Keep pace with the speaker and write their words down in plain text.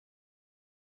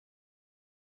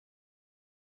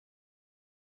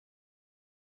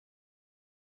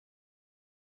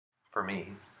for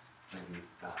me, maybe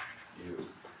not you.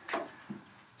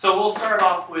 So we'll start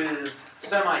off with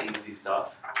semi-easy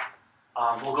stuff.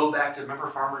 We'll go back to, remember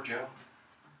Farmer Joe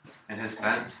and his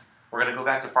fence? We're going to go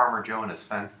back to Farmer Joe and his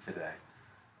fence today.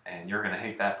 And you're going to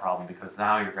hate that problem because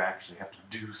now you're going to actually have to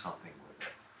do something with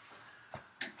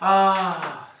it.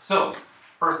 So,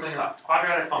 first thing up,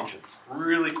 quadratic functions,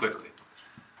 really quickly.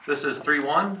 This is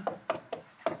 3-1.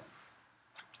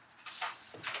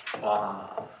 Quadratic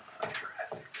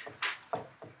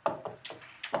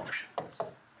functions.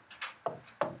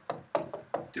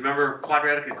 Do you remember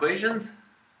quadratic equations?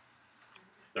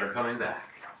 They're coming back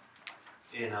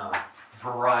in a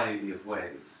variety of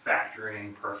ways.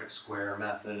 Factoring, perfect square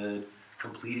method,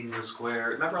 completing the square.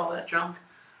 Remember all that junk?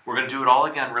 We're going to do it all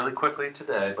again really quickly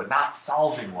today, but not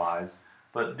solving-wise,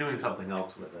 but doing something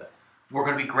else with it. We're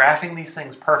going to be graphing these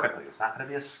things perfectly. It's not going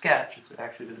to be a sketch. It's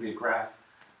actually going to be a graph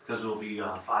because it will be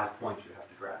 5 points you have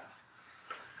to graph.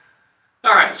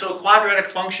 All right, so quadratic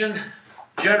function,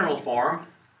 general form.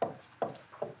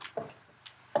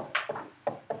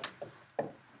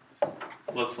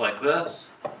 Looks like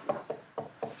this.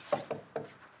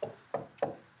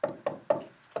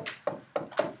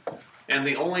 And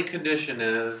the only condition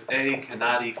is a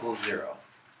cannot equal 0. Of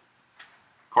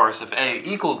course, if a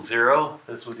equaled 0,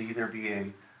 this would either be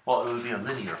it would be a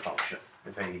linear function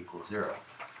if a equals 0.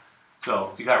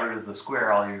 So if you got rid of the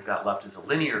square, all you've got left is a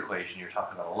linear equation. You're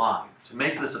talking about a line. To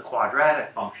make this a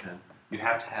quadratic function, you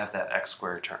have to have that x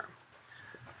squared term.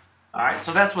 All right,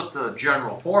 so that's what the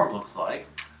general form looks like.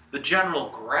 The general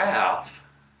graph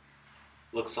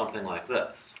looks something like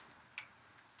this.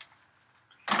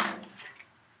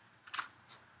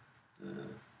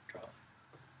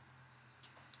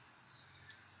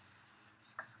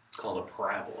 It's called a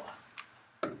parabola.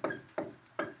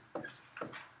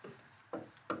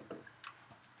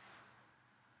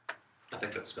 I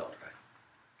think that's spelled right.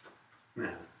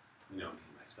 Yeah, you don't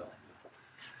need my spelling.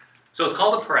 So it's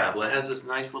called a parabola. It has this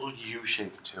nice little U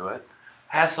shape to it.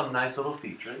 Has some nice little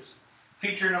features.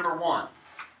 Feature number 1,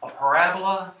 a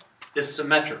parabola is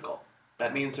symmetrical.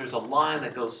 That means there's a line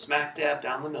that goes smack dab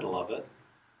down the middle of it,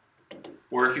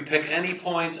 where if you pick any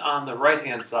point on the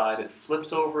right-hand side, it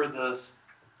flips over this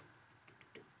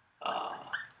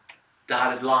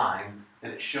dotted line,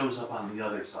 and it shows up on the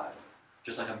other side of it,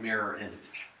 just like a mirror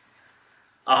image.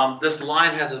 This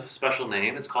line has a special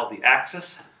name. It's called the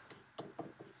axis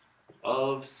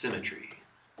of symmetry.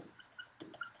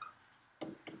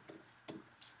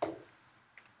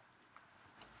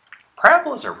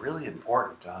 Parabolas are really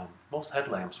important. Most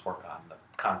headlamps work on the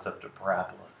concept of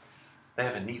parabolas. They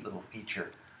have a neat little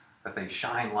feature that they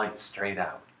shine light straight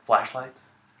out. Flashlights,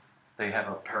 they have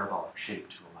a parabolic shape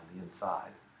to them on the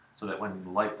inside, so that when the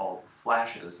light bulb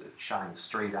flashes, it shines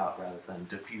straight out rather than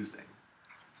diffusing.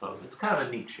 So it's kind of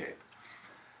a neat shape.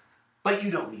 But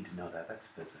you don't need to know that. That's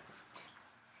physics.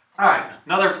 All right,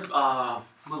 another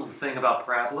little thing about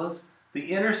parabolas.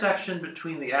 The intersection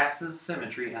between the axis of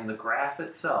symmetry and the graph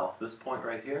itself, this point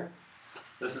right here,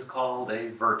 this is called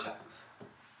a vertex.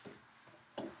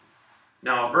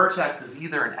 Now, a vertex is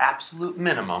either an absolute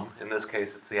minimum. In this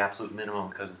case, it's the absolute minimum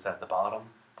because it's at the bottom,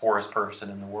 poorest person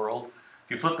in the world.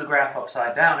 If you flip the graph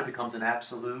upside down, it becomes an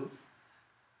absolute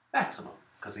maximum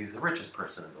because he's the richest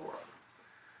person in the world.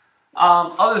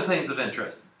 Other things of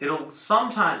interest. It'll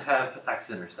sometimes have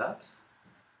x-intercepts.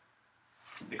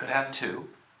 It could have 2.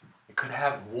 It could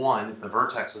have 1 if the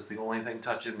vertex was the only thing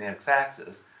touching the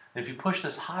x-axis. And if you push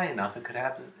this high enough, it could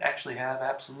actually have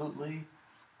absolutely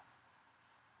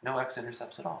no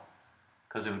x-intercepts at all,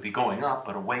 because it would be going up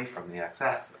but away from the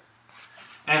x-axis.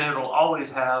 And it'll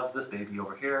always have this baby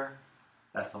over here.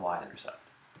 That's the y-intercept.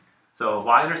 So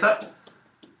y-intercept,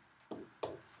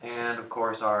 and of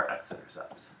course our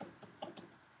x-intercepts.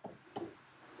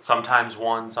 Sometimes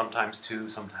 1, sometimes 2,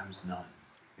 sometimes none.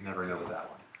 You never know with that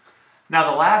one.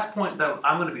 Now the last point that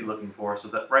I'm going to be looking for, so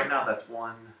that right now that's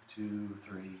 1, 2,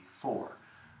 3, 4.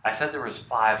 I said there was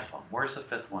 5 of them. Where's the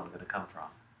 5th one going to come from?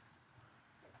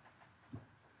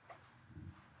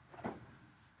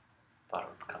 Thought it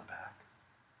would come back.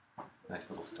 Nice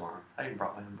little storm. I even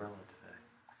brought my umbrella today.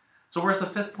 So where's the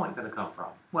 5th point going to come from?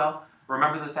 Well,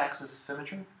 remember this axis of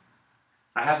symmetry?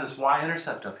 I have this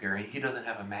y-intercept up here. He doesn't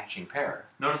have a matching pair.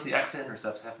 Notice the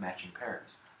x-intercepts have matching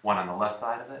pairs. One on the left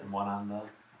side of it and one on the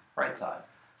right side.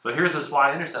 So here's this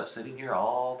y-intercept sitting here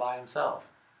all by himself.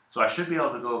 So I should be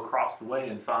able to go across the way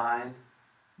and find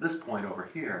this point over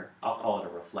here. I'll call it a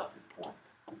reflected point.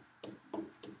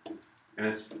 And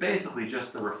it's basically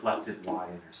just the reflected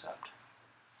y-intercept.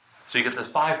 So you get this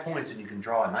 5 points and you can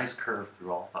draw a nice curve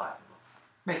through all 5 of them.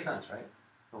 Makes sense, right?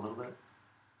 A little bit?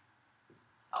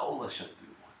 Oh, let's just do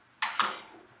one.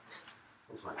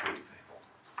 What's my good example?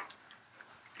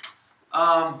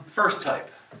 First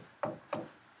type.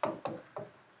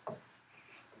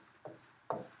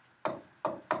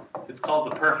 It's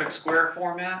called the perfect square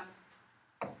format.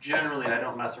 Generally, I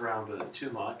don't mess around with it too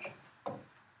much.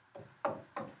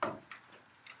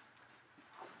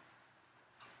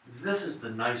 This is the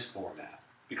nice format,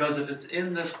 because if it's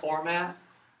in this format,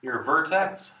 your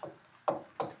vertex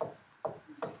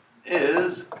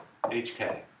is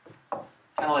HK.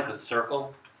 Kind of like a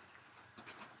circle.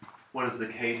 What does the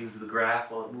K do to the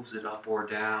graph? Well, it moves it up or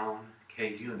down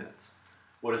K units.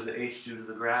 What does the H do to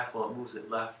the graph? Well, it moves it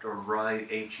left or right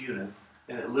H units,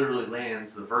 and it literally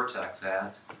lands the vertex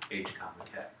at H comma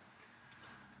K.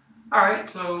 All right,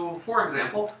 so for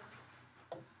example,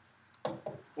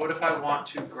 what if I want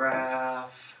to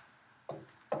graph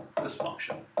this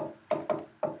function?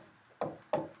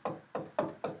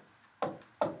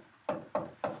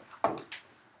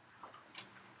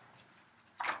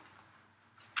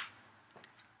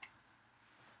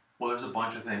 Well, there's a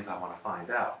bunch of things I want to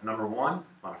find out. Number one,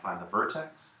 I want to find the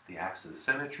vertex, the axis of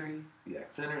symmetry, the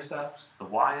x-intercepts, the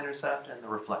y-intercept, and the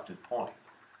reflected point.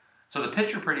 So the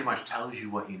picture pretty much tells you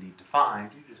what you need to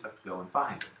find. You just have to go and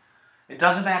find it. It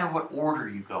doesn't matter what order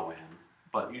you go in,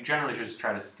 but you generally just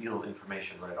try to steal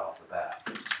information right off the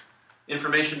bat.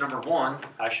 Information number one,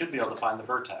 I should be able to find the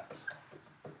vertex.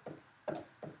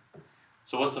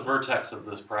 So what's the vertex of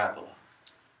this parabola?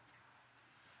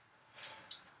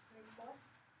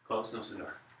 Close, no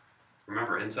cigar.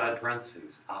 Remember, inside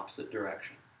parentheses, opposite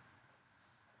direction.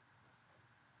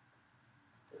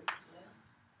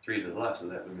 3 to the left, so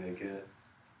that would make it...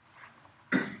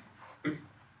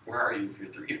 Where are you if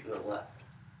you're 3 to the left?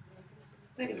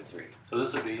 -3. So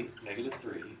this would be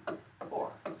 -3,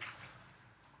 4.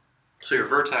 So your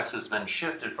vertex has been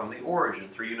shifted from the origin,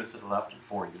 3 units to the left and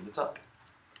 4 units up.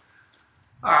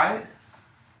 All right.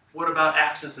 What about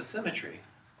axis of symmetry?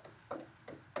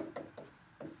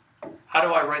 How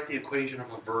do I write the equation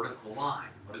of a vertical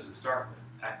line? What does it start with?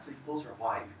 X equals or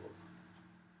y equals?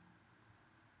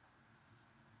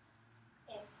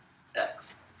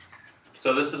 X.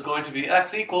 So this is going to be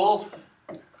x equals,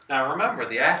 now remember,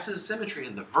 the axis of symmetry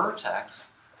and the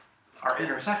vertex are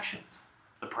intersections,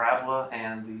 the parabola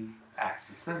and the axis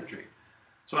of symmetry.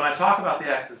 So when I talk about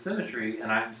the axis of symmetry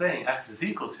and I'm saying x is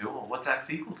equal to, well, what's x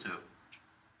equal to?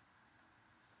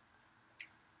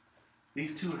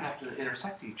 These two have to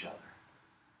intersect each other.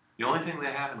 The only thing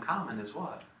they have in common is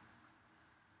what?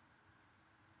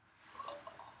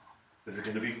 Is it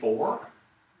going to be 4?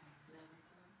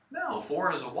 No,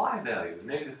 4 is a y value.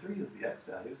 -3 is the x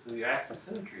value, so the axis of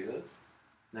symmetry is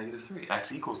 -3.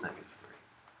 X equals -3.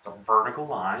 It's a vertical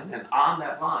line, and on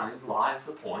that line lies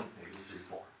the point -3,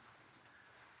 4.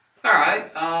 All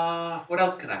right, what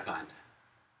else can I find?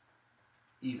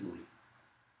 Easily.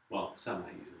 Well,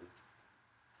 semi-easily.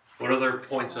 What other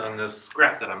points on this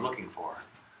graph that I'm looking for?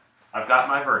 I've got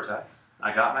my vertex.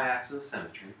 I got my axis of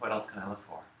symmetry. What else can I look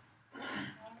for?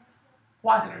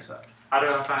 Y-intercept. How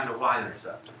do I find a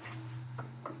y-intercept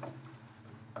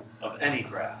of any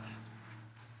graph?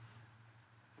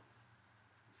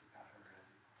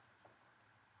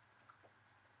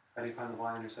 How do you find the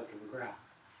y-intercept of a graph?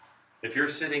 If you're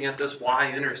sitting at this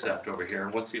y-intercept over here,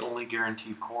 what's the only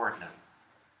guaranteed coordinate?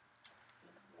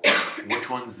 Which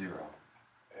one's 0?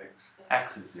 X.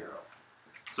 X is 0.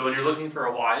 So when you're looking for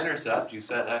a y-intercept, you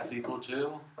set x equal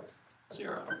to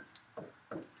 0.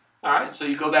 All right, so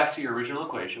you go back to your original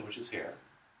equation, which is here,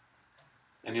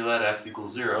 and you let x equal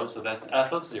 0, so that's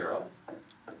f of 0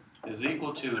 is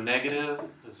equal to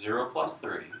 -0 plus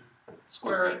 3,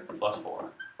 square it, plus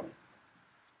 4.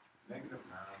 -9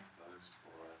 plus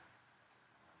 4,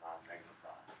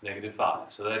 -5.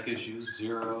 -5, so that gives you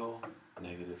 0,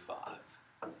 -5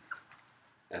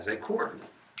 as a coordinate.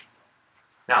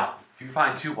 Now, if you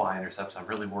find 2 y-intercepts, I'm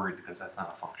really worried because that's not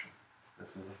a function.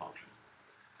 This is a function.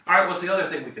 All right, what's the other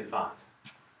thing we can find?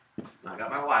 I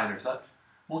got my y-intercept.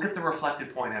 We'll get the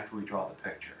reflected point after we draw the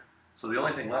picture. So the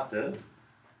only thing left is,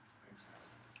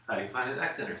 how do you find an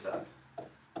x-intercept?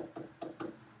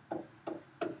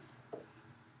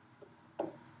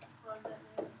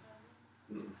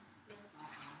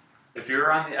 If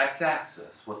you're on the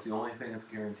x-axis, what's the only thing that's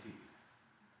guaranteed?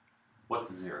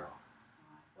 What's 0?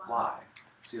 Y.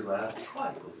 So you let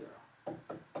y equal 0.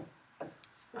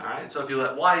 All right, so if you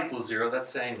let y equal 0, that's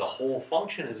saying the whole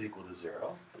function is equal to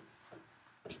 0.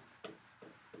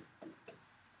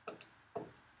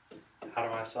 How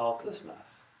do I solve this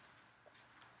mess?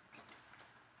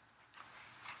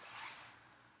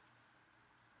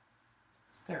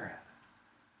 Stare at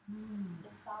it.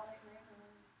 Just solve it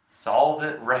regularly. Solve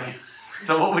it regularly.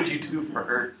 So what would you do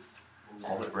first?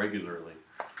 Solve it regularly.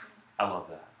 I love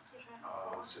that.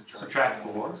 Subtract Subtract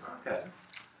 4. Okay.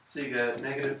 So you got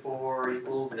negative 4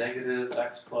 equals negative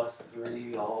x plus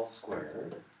 3 all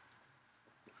squared.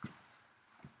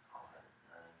 Alright,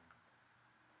 and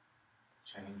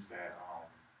change that,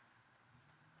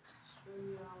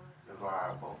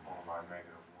 divide both of them by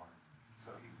negative 1,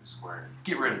 so you can square it.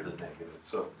 Get rid of the negative.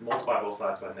 So multiply both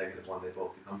sides by negative 1, they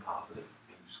both become positive.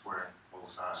 And you square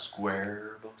both sides.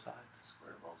 Square both sides.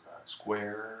 Square both sides.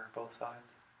 Square both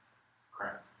sides.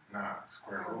 Crap. Nah,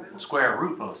 square root. Square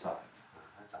root both sides.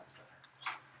 That sounds better.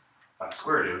 If I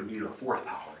squared it, it would be a fourth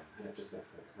power, and it just makes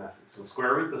things messy. So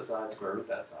square root this side, square root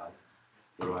that side.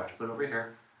 What do I have to put over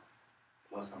here?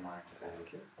 Plus or minus.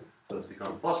 Thank you. So this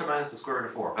becomes plus or minus the square root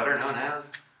of 4, better known as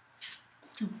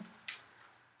 2.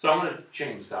 So I'm going to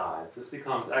change sides. This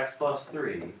becomes x plus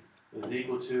 3 is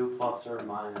equal to plus or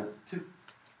minus 2.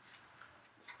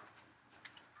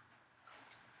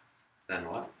 Then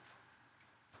what?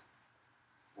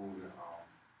 Move the,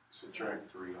 subtract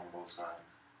 3 on both sides.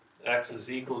 X is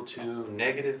equal to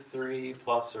negative 3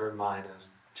 plus or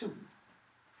minus 2.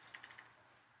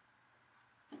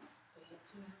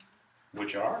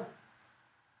 Which are?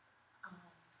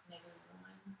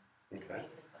 -1, Okay. -5.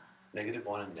 Negative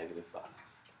 1 and negative 5.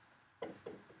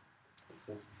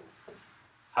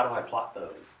 How do I plot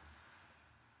those?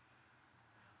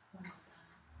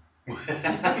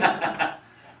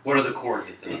 What are the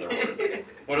coordinates, in other words?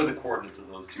 What are the coordinates of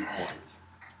those 2 points?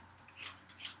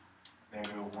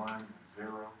 Negative 1 and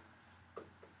 0.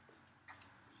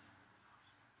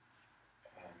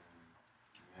 And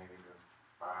negative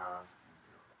 5 and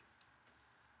 0.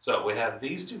 So we have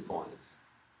these 2 points.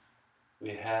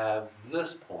 We have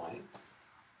this point.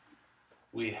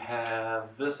 We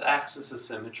have this axis of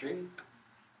symmetry.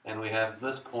 And we have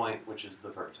this point, which is the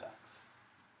vertex.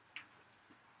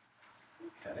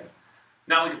 Okay.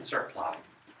 Now we can start plotting.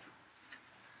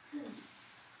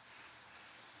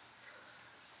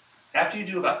 After you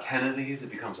do about 10 of these,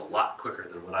 it becomes a lot quicker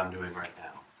than what I'm doing right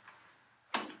now.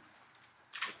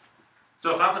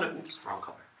 So if I'm going to, oops, wrong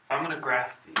color. If I'm going to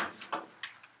graph these.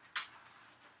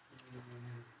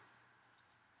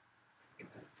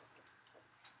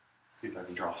 See if I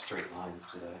can draw straight lines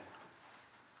today.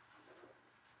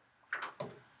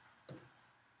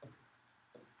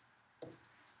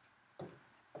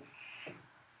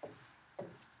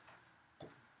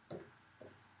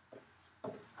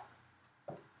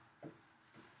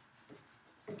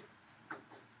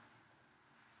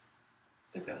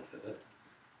 I think that'll fit it.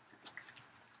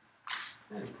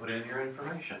 And put in your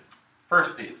information.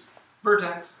 First piece,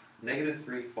 vertex, negative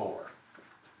 3, 4.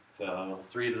 So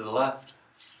 3 to the left,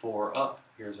 4 up,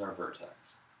 here's our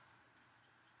vertex.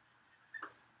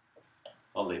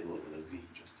 I'll label it with a V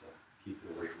just to keep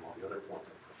it away from all the other points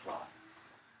I put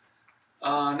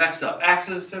plot. Next up,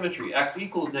 axis of symmetry, x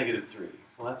equals negative 3.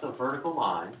 Well, that's a vertical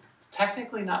line. It's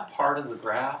technically not part of the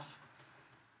graph.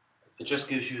 It just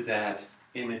gives you that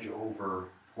image over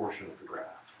portion of the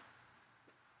graph.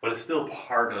 But it's still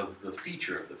part of the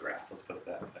feature of the graph, let's put it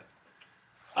that way.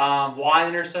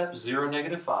 Y-intercept, 0,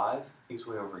 negative 5. He's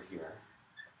way over here.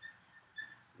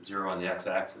 0 on the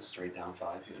x-axis, straight down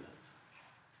 5 units.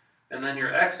 And then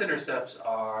your x-intercepts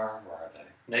are, where are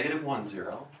they? Negative 1,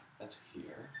 0, that's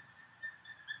here.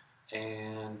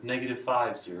 And negative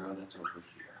 5, 0, that's over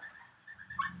here.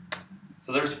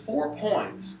 So there's 4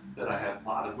 points that I have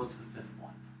plotted. What's the 5th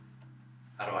one?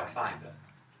 How do I find it?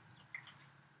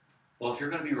 Well, if you're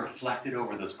going to be reflected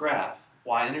over this graph,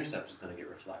 y-intercept is going to get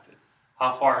reflected.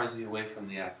 How far is he away from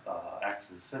the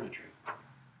axis of symmetry?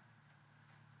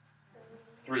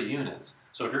 3 units.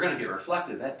 So if you're going to get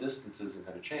reflected, that distance isn't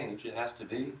going to change. It has to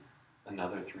be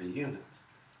another 3 units.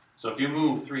 So if you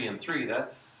move 3 and 3,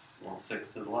 that's, well, 6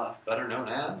 to the left, better known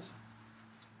as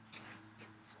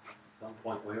some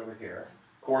point way over here.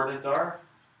 Coordinates are?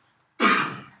 And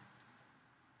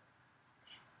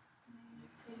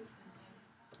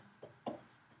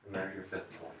there's your 5th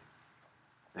point.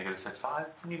 Negative 6,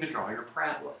 5, and you can draw your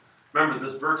parabola. Remember,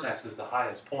 this vertex is the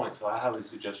highest point, so I highly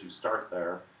suggest you start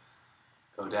there,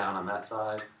 go down on that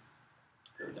side,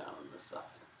 go down on this side.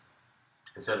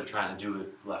 Instead of trying to do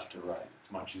it left to right,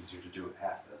 it's much easier to do it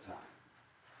half at a time.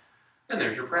 And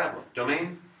there's your parabola.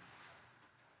 Domain?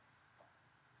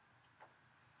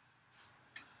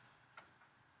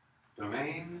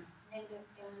 Domain? Negative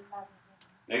infinity, positive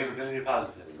infinity. Negative infinity to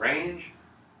positive infinity. Range?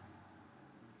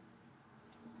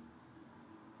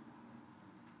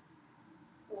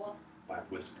 By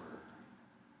whisper.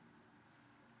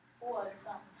 4 to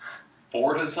something.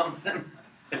 4 to something?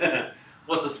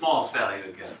 What's the smallest value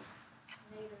it gets?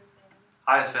 Negative infinity.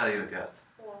 Highest value it gets?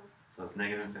 4. So it's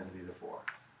negative infinity to 4.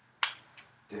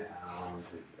 Down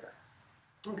to here.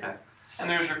 Okay. And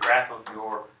there's your graph of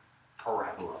your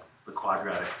parabola, the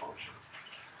quadratic function.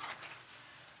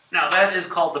 Now that is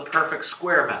called the perfect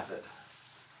square method.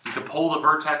 You can pull the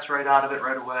vertex right out of it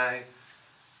right away,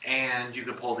 and you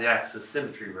can pull the axis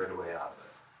symmetry right away out of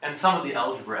it. And some of the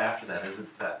algebra after that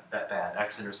isn't that bad.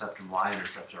 X-intercept and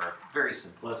Y-intercept are very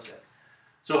simplistic.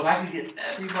 So if I could get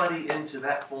everybody into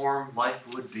that form, life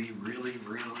would be really,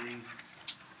 really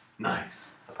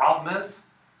nice. The problem is,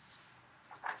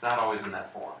 it's not always in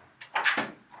that form.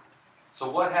 So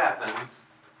what happens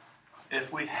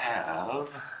if we have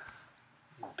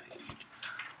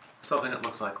something that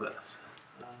looks like this?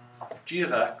 G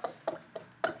of x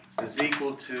is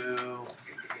equal to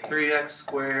 3x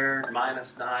squared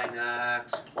minus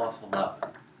 9x plus 11.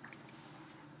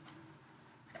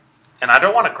 And I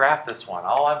don't want to graph this one.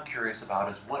 All I'm curious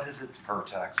about is what is its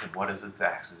vertex and what is its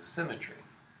axis of symmetry.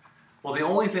 Well, the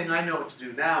only thing I know what to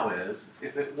do now is,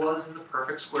 if it was in the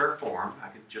perfect square form, I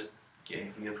could just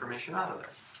get the information out of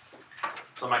there.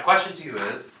 So my question to you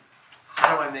is,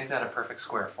 how do I make that a perfect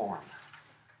square form?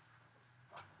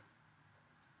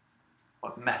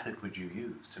 What method would you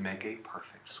use to make a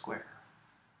perfect square?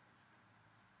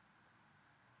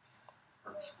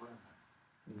 Perfect square.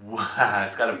 Wow,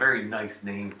 it's got a very nice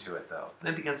name to it, though.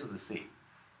 It begins with a C.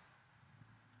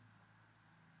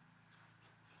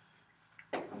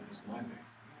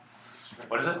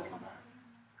 What is it?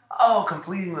 Oh,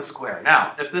 completing the square.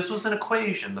 Now, if this was an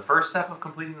equation, the first step of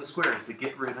completing the square is to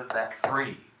get rid of that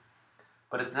 3.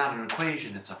 But it's not an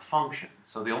equation, it's a function.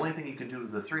 So the only thing you can do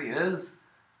to the 3 is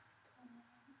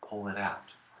pull it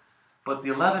out. But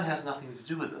the 11 has nothing to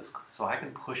do with this, so I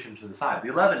can push him to the side. The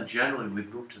 11 generally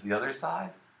would move to the other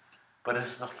side, but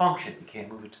it's a function. You can't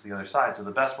move it to the other side. So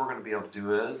the best we're going to be able to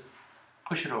do is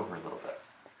push it over a little bit.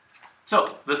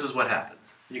 So this is what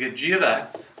happens. You get g of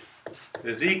x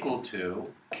is equal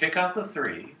to, kick out the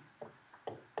 3,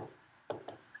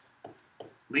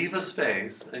 leave a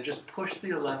space, and just push the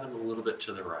 11 a little bit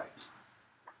to the right.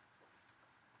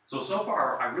 So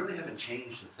far, I really haven't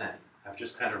changed a thing. I've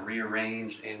just kind of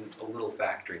rearranged and a little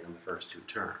factoring in the first 2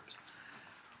 terms.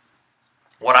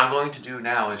 What I'm going to do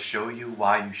now is show you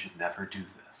why you should never do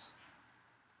this.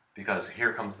 Because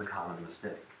here comes the common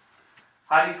mistake.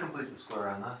 How do you complete the square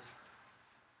on this?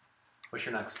 What's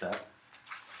your next step?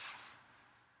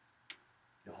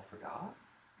 You all forgot?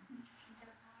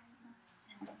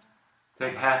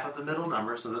 Take half of the middle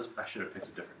number, so this, I should have picked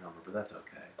a different number, but that's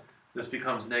okay. This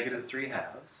becomes negative 3/2.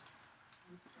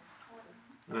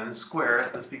 And then square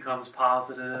it, this becomes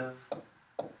positive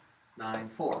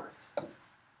 9/4.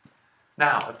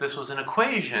 Now, if this was an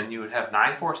equation, you would have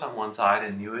 9/4 on one side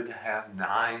and you would have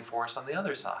 9/4 on the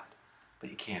other side. But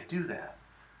you can't do that.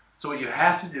 So what you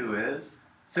have to do is,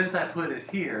 since I put it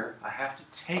here, I have to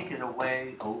take it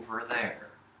away over there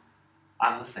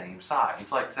on the same side.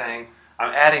 It's like saying,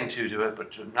 I'm adding 2 to it,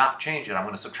 but to not change it, I'm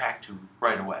going to subtract 2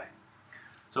 right away.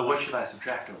 So what should I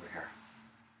subtract over here?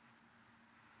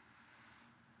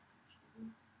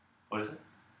 What is it?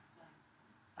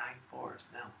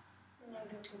 9/4, no.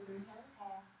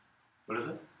 What is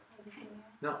it?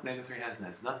 No, negative 3 has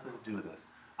nothing to do with this.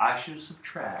 I should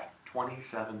subtract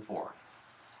 27/4.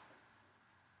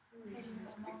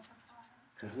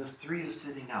 Because this 3 is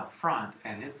sitting out front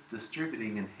and it's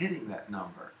distributing and hitting that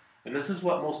number. And this is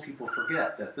what most people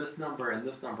forget, that this number and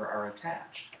this number are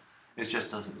attached. It just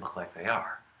doesn't look like they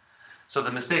are. So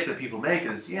the mistake that people make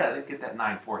is, yeah, they get that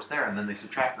 9/4 there, and then they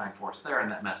subtract 9/4 there, and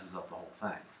that messes up the whole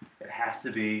thing. It has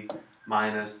to be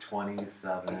minus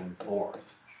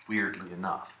 27/4, weirdly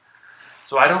enough.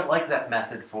 So I don't like that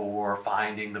method for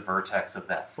finding the vertex of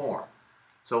that form.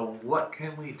 So what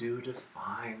can we do to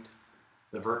find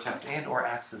the vertex and or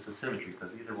axis of symmetry?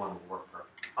 Because either one will work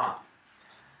perfectly fine.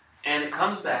 And it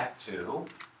comes back to,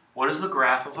 what does the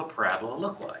graph of a parabola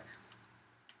look like?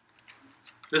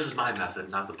 This is my method,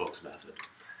 not the book's method.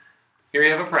 Here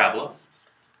you have a parabola.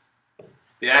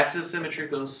 The axis of symmetry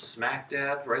goes smack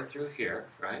dab right through here,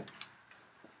 right?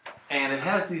 And it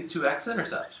has these 2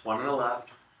 x-intercepts, one on the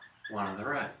left, one on the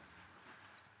right.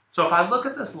 So if I look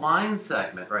at this line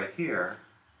segment right here,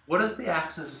 what is the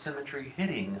axis of symmetry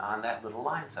hitting on that little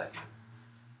line segment?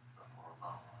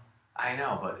 I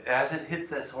know, but as it hits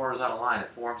this horizontal line,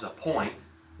 it forms a point.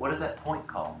 What is that point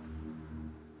called?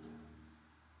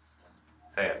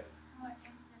 Say it.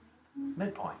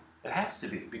 Midpoint. It has to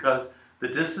be, because the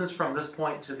distance from this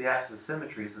point to the axis of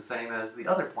symmetry is the same as the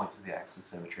other point to the axis of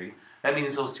symmetry. That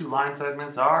means those 2 line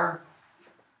segments are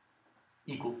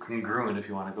equal, congruent if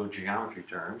you want to go geometry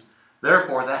terms.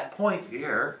 Therefore, that point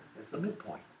here is the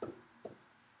midpoint.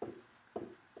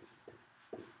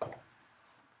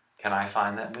 Can I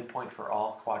find that midpoint for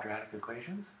all quadratic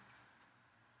equations?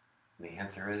 And the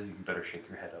answer is, you better shake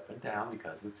your head up and down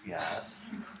because it's yes.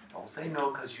 Don't say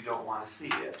no because you don't want to see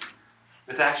it.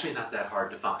 It's actually not that hard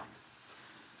to find.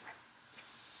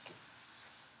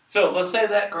 So let's say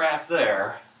that graph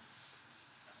there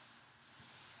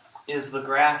is the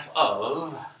graph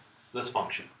of this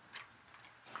function.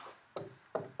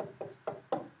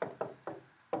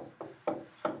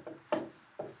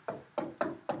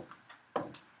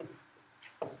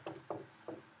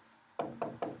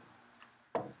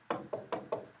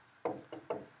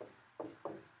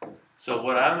 So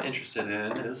what I'm interested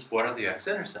in is, what are the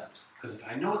x-intercepts? Because if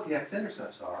I know what the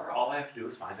x-intercepts are, all I have to do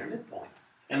is find their midpoint.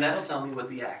 And that'll tell me what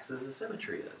the axis of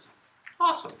symmetry is.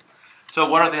 Awesome. So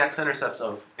what are the x-intercepts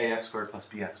of ax squared plus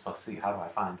bx plus c? How do I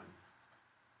find them?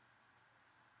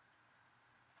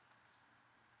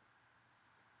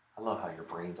 I love how your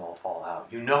brains all fall out.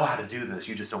 You know how to do this,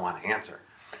 you just don't want to answer.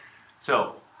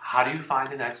 So how do you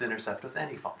find an x-intercept of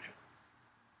any function?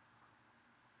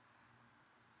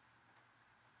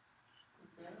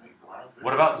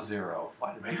 What about 0?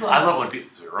 I love when people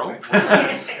 0.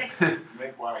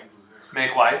 Make y equal 0.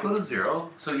 Make y equal to 0.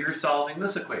 So you're solving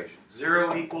this equation.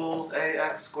 0 equals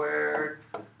ax squared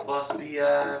plus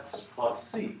bx plus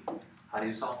c. How do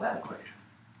you solve that equation?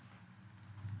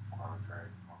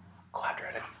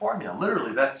 Quadratic formula.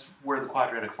 Literally, that's where the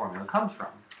quadratic formula comes from.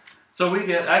 So we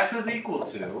get x is equal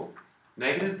to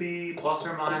negative b plus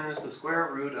or minus the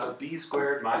square root of b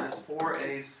squared minus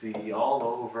 4ac all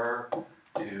over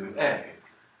 2a.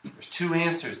 There's two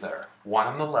answers there. One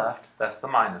on the left, that's the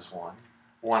minus one.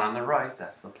 One on the right,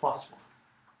 that's the plus one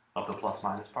of the plus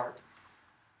minus part.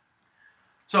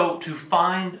 So to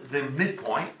find the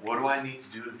midpoint, what do I need to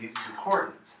do to these two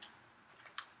coordinates?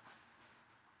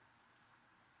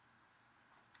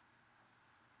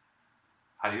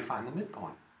 How do you find the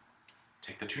midpoint?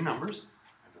 Take the two numbers,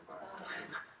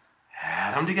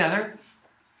 add them together,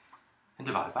 and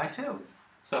divide by 2.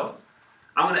 So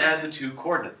I'm going to add the two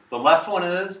coordinates. The left one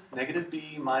is negative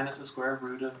b minus the square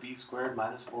root of b squared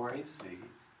minus 4ac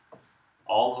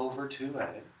all over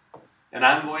 2a. And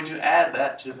I'm going to add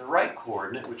that to the right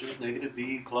coordinate, which is negative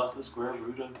b plus the square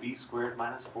root of b squared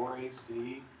minus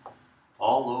 4ac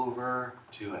all over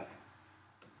 2a.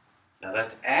 Now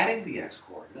that's adding the x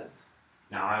coordinates.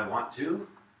 Now I want to,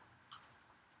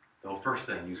 the first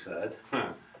thing you said,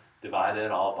 divide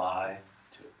it all by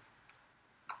 2.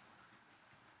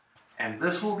 And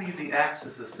this will be the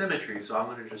axis of symmetry, so I'm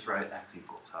going to just write x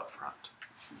equals out front.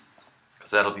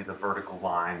 Because that'll be the vertical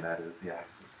line that is the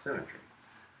axis of symmetry.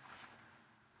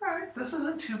 Alright, this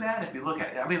isn't too bad if you look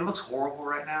at it. I mean, it looks horrible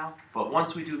right now, but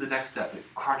once we do the next step, it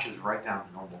crunches right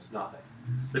down to almost nothing.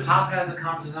 The top has a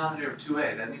common denominator of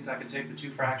 2a. That means I can take the two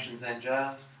fractions and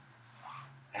just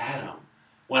add them.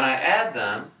 When I add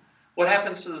them, what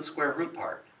happens to the square root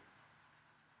part?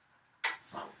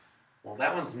 Well,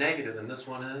 that one's negative and this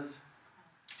one is,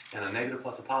 and a negative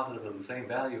plus a positive of the same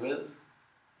value is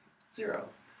 0.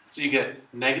 So you get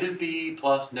negative b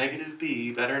plus negative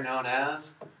b, better known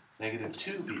as negative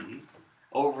 2b,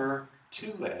 over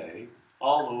 2a,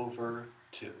 all over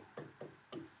 2.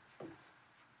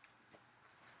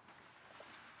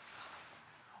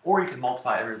 Or you can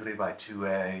multiply everybody by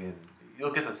 2a, and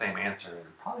you'll get the same answer, and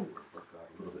it probably work out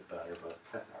a little bit better, but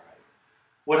that's all right.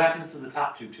 What happens to the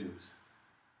top two 2's?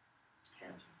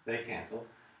 They cancel.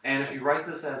 And if you write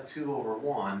this as 2 over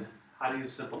 1, how do you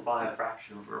simplify a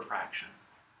fraction over a fraction?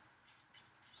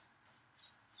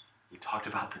 We talked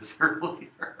about this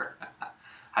earlier.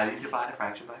 How do you divide a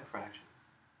fraction by a fraction?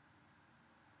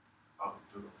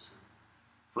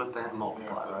 Flip and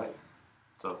multiply, right?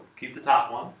 So keep the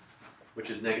top one, which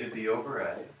is negative b over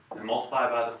a, and multiply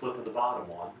by the flip of the bottom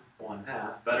one,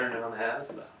 1/2, better known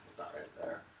as, no, it's not right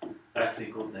there, x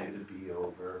equals negative b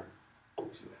over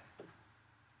 2a.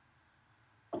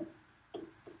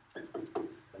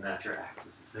 And that's your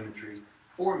axis of symmetry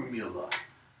formula.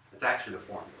 It's actually a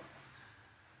formula.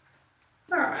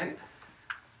 All right.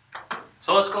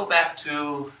 So let's go back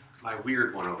to my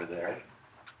weird one over there.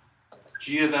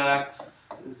 G of x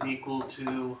is equal to, I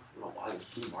don't know why this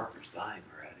blue marker's dying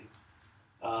already,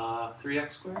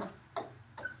 3x squared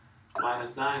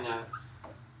minus 9x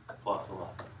plus 11.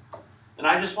 And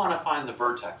I just want to find the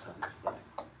vertex on this thing.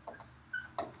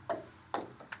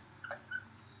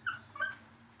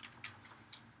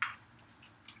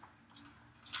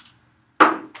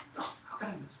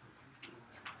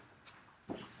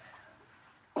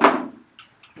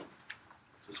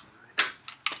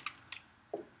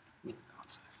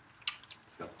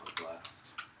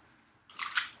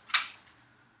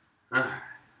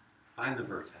 Find the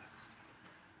vertex.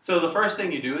 So the first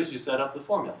thing you do is you set up the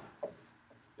formula.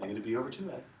 Negative b over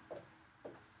 2a.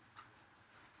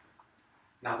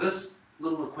 Now this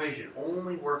little equation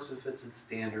only works if it's in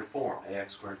standard form,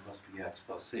 ax squared plus bx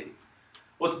plus c.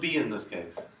 What's b in this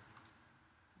case?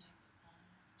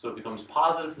 So it becomes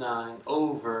positive 9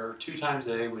 over 2 times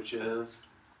a, which is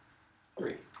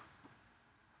 3.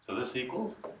 So this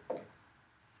equals?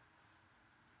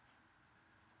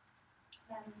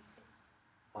 Some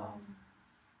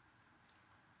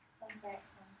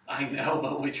fraction. I know,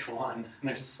 but which one?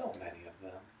 There's so many of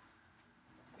them.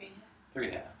 3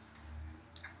 halves.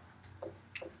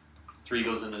 3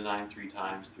 goes into 9 3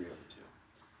 times, 3 over 2.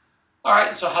 All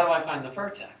right, so how do I find the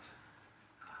vertex?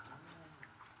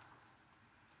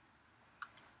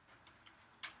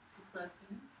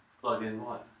 Plug in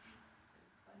what?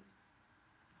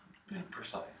 Be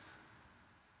precise.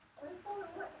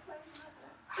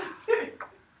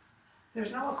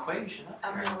 There's no equation up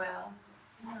there. well,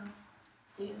 no.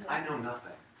 G I know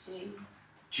nothing. G,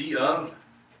 G of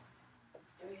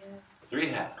 3 halves. 3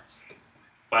 halves.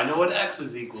 If I know what x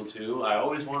is equal to, I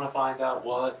always want to find out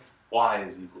what y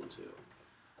is equal to.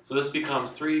 So this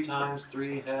becomes 3 times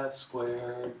 3 halves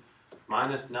squared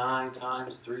minus 9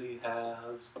 times 3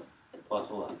 halves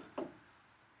plus 11. The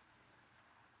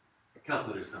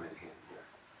calculators come in handy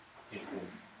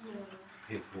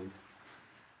here.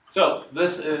 So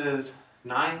this is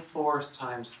 9 fourths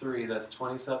times 3, that's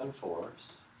 27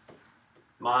 fourths,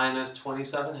 minus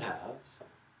 27 halves,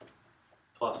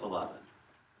 plus 11.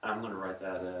 I'm going to write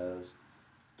that as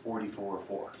 44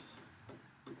 fourths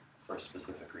for a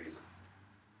specific reason.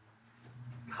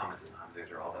 Common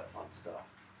denominator, all that fun stuff.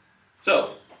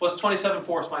 So, what's 27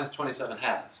 fourths minus 27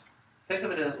 halves? Think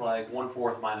of it as like 1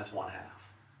 fourth minus 1 half.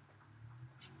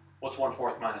 What's 1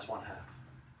 fourth minus 1 half?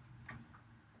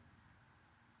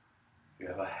 You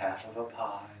have a half of a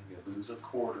pie, you lose a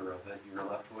quarter of it, you're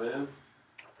left with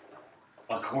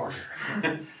a quarter.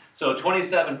 So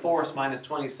 27 fourths minus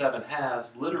 27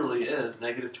 halves literally is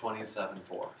negative 27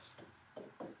 fourths.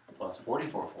 Plus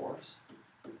 44 fourths.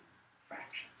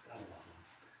 Fractions, gotta love them.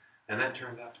 And that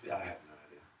turns out to be, I have no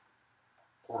idea.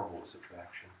 Horrible with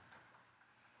subtraction.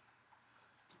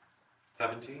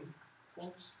 17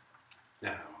 fourths?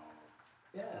 No.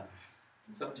 Yeah,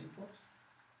 17 fourths.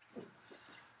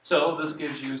 So this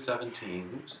gives you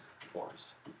 17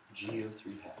 fourths, g of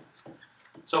 3 halves.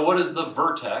 So what is the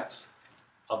vertex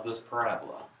of this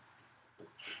parabola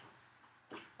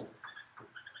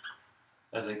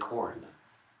as a coordinate?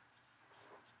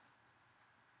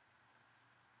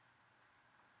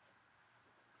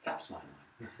 Stop smiling.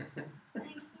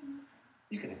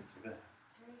 You can answer that.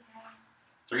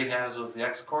 3 halves was the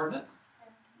x coordinate,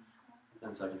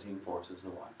 and 17 fourths is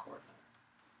the y coordinate.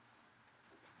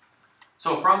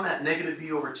 So from that negative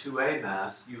b over 2a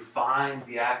mess, you find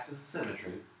the axis of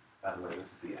symmetry. By the way,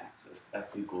 this is the axis.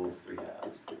 X equals 3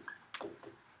 halves.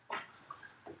 Axis.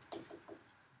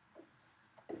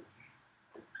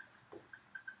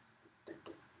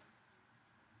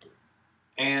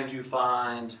 And you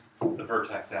find the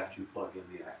vertex after you plug in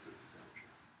the axis of symmetry.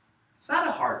 It's not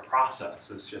a hard process.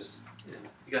 It's just, you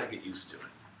got to get used to it.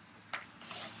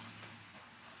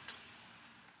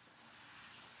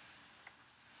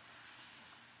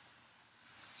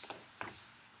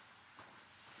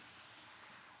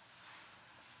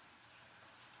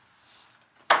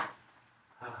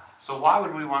 So why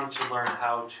would we want to learn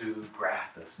how to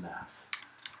graph this mess?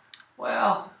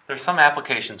 Well, there's some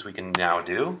applications we can now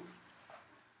do.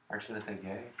 Aren't you going to say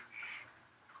yay?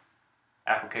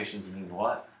 Applications mean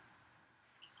what?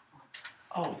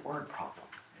 Oh, word problems.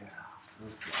 Yeah,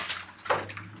 those things.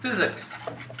 Physics.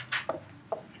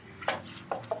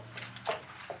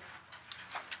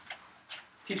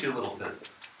 Teach you a little physics.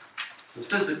 Because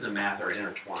physics and math are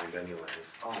intertwined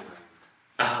anyways. Oh,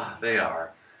 right. They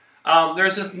are.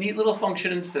 There's this neat little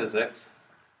function in physics.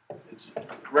 It's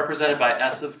represented by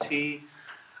s of t.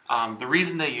 The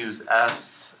reason they use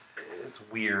s, it's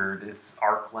weird. It's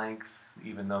arc length,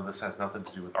 even though this has nothing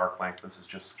to do with arc length. This is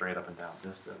just straight up and down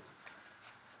distance.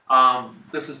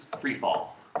 This is free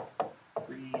fall.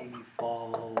 Free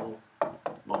fall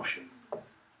motion.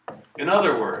 In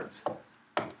other words,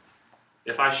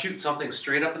 if I shoot something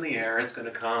straight up in the air, it's going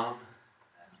to come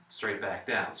straight back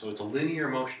down. So it's a linear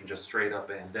motion, just straight up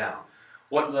and down.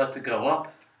 What lets it go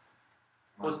up?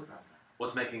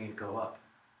 What's making it go up?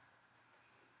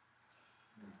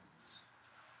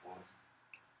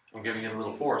 I'm giving it a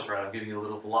little force, right? I'm giving it a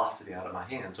little velocity out of my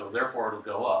hand. So therefore it'll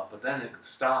go up, but then it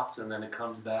stops and then it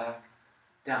comes back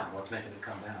down. What's making it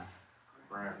come down?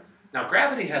 Gravity. Now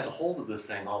gravity has a hold of this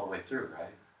thing all the way through,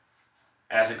 right?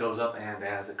 As it goes up and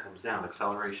as it comes down.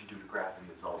 Acceleration due to gravity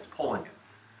is always pulling it.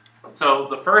 So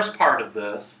the first part of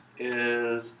this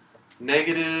is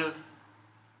negative,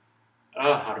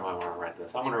 how do I want to write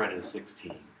this. I'm going to write it as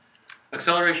 16.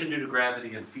 Acceleration due to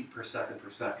gravity in feet per second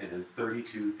is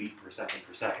 32 feet per second.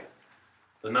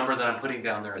 The number that I'm putting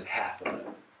down there is half of it.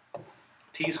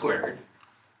 T squared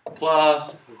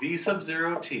plus v sub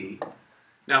 0 t.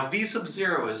 Now v sub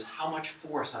 0 is how much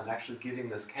force I'm actually giving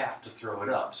this cap to throw it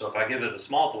up. So if I give it a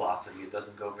small velocity, it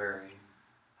doesn't go very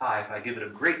high. If I give it a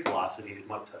great velocity, it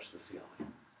might touch the ceiling.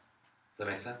 Does that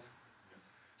make sense?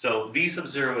 So v sub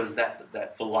 0 is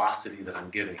that velocity that I'm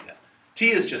giving it.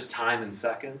 T is just time in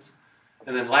seconds.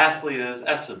 And then lastly is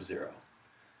s sub 0.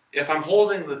 If I'm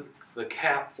holding the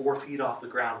cap 4 feet off the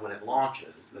ground when it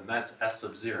launches, then that's s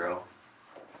sub 0.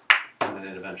 And then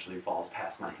it eventually falls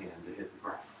past my hand to hit the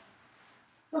ground.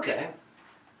 Okay.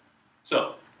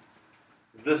 So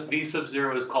this v sub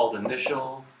 0 is called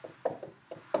initial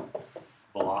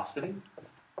velocity.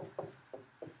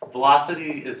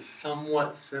 Velocity is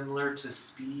somewhat similar to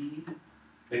speed,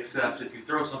 except if you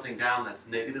throw something down, that's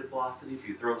negative velocity. If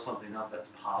you throw something up, that's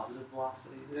positive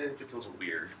velocity. It gets a little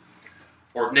weird.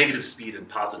 Or negative speed and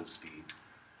positive speed.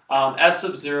 S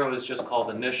sub 0 is just called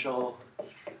initial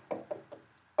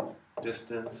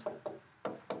distance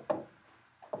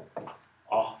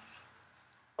off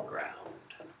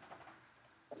ground.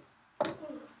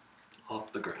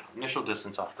 Off the ground. Initial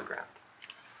distance off the ground.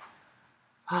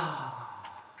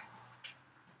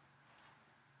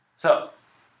 So,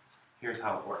 here's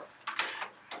how it works.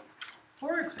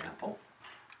 For example,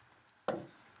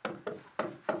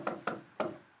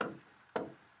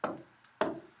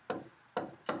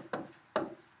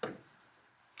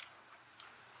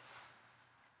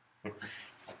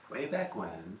 way back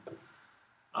when,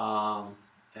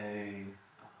 a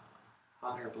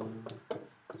hot air balloon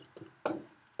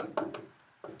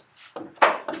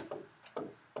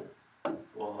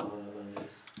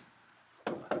was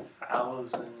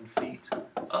 1,000 feet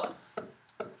up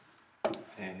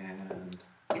and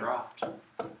dropped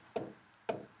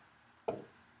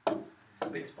a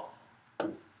baseball.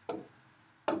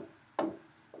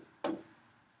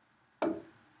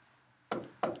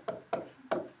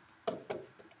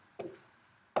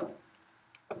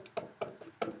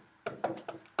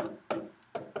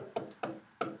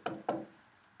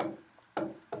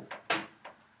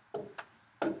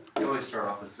 You always start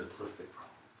off with simplistic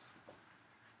problems.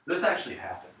 This actually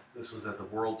happened. This was at the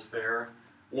World's Fair.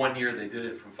 One year they did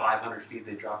it from 500 feet.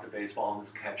 They dropped a baseball and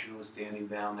this catcher was standing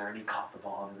down there and he caught the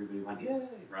ball and everybody went, yay,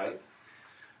 right?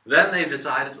 Then they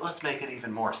decided, let's make it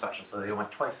even more special. So they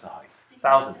went twice the height,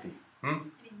 1,000 feet. Did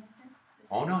he miss it?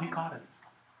 Oh no, he caught it.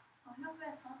 Oh, no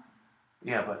bad fun.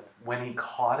 Yeah, but when he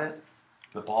caught it,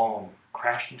 the ball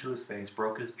crashed into his face,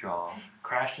 broke his jaw,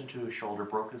 crashed into his shoulder,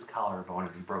 broke his collarbone,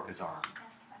 and he broke his arm.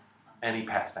 And he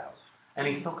passed out. And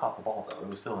he still caught the ball, though. It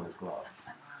was still in his glove.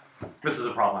 This is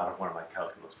a problem out of one of my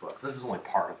calculus books. This is only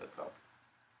part of it, though.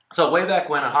 So way back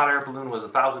when a hot air balloon was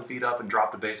 1,000 feet up and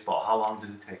dropped a baseball, how long did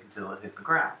it take until it hit the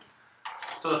ground?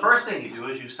 So the first thing you do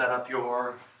is you set up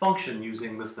your function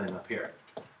using this thing up here.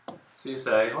 So you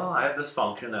say, well, I have this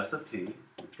function, s of t.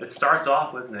 It starts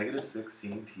off with negative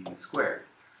 16t squared.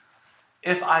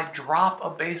 If I drop a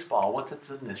baseball, what's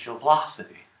its initial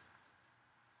velocity?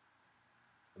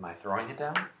 Am I throwing it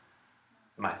down?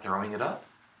 Am I throwing it up?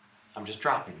 I'm just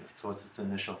dropping it. So what's its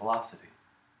initial velocity?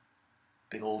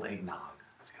 Big old eggnog,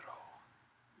 0.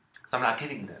 Because I'm not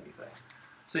giving it anything.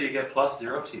 So you get plus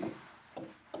 0t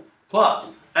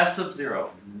plus s sub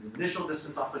 0, initial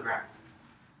distance off the ground.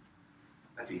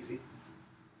 That's easy.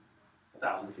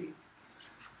 1,000 feet.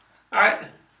 All right.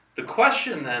 The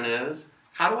question then is,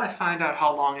 how do I find out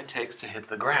how long it takes to hit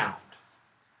the ground?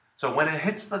 So when it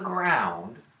hits the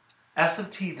ground, S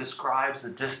of t describes the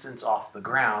distance off the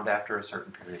ground after a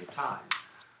certain period of time.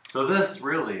 So this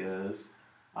really is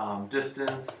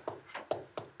distance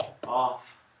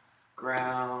off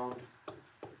ground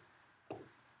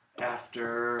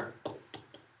after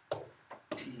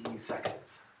t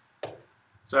seconds.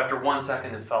 So after 1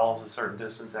 second it falls a certain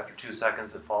distance, after 2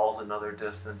 seconds it falls another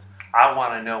distance. I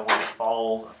want to know when it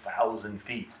falls 1,000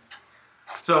 feet.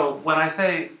 So when I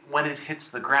say when it hits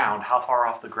the ground, how far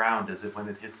off the ground is it when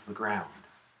it hits the ground?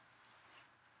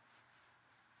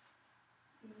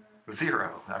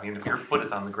 0. I mean, if your foot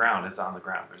is on the ground, it's on the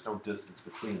ground. There's no distance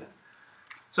between it.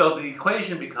 So the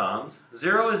equation becomes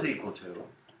 0 is equal to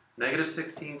negative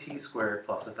 16t squared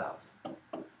plus 1,000.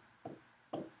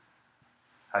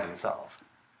 How do you solve?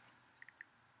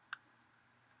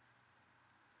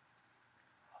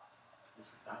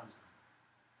 It's 1,000.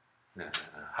 No.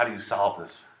 How do you solve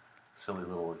this silly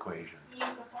little equation? Use the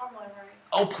formula, right?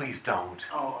 Oh, please don't.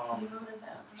 Oh, You move it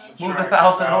out. subtract Move the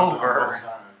 1,000 on over. both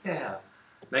sides. Yeah.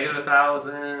 Negative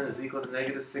 1,000 is equal to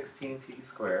negative 16t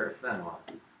squared. Then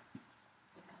what?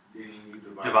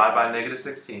 Divide by negative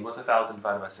 16. What's 1,000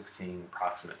 divided by 16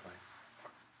 approximately?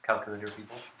 Calculator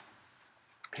people?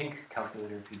 Pink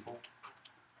calculator people?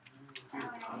 Oh,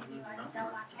 maybe I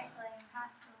stole my calculator in high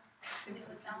school. It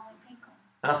was the only pink one.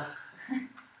 Oh,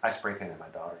 I spray painted my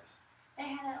daughters. They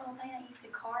had that little thing that used to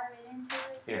carve it into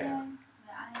it. Yeah. You know,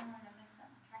 but I didn't want to mess up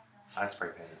my calculator. I spray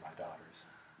painted my daughters.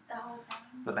 The whole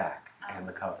thing. The back and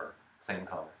the cover, same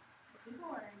color. People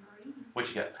are greedy. What'd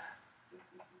you get?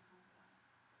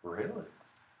 Really?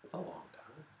 That's a long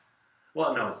time.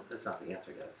 Well, no, that's not the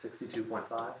answer yet.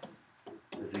 62.5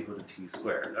 is equal to t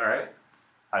squared. All right.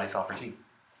 How do you solve for t?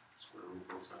 Square root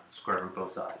both sides. Square root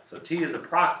both sides. So t is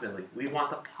approximately, we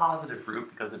want the positive root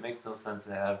because it makes no sense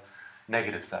to have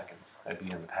negative seconds. That'd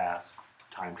be in the past,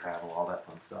 time travel, all that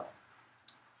fun stuff.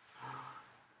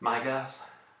 My guess,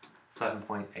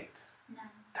 7.8. No.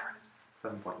 Darn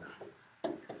it,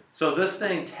 7.9. So this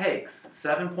thing takes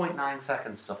 7.9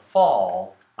 seconds to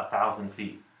fall 1,000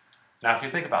 feet. Now if you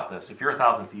think about this, if you're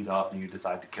 1,000 feet up and you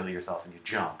decide to kill yourself and you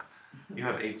jump, you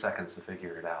have 8 seconds to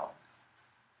figure it out.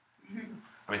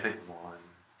 I mean, think 1,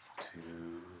 2,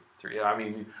 3. I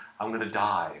mean, I'm going to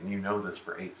die, and you know this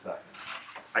for 8 seconds.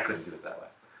 I couldn't do it that way.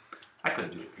 I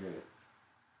couldn't do it, period.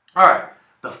 All right.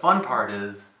 The fun part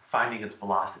is finding its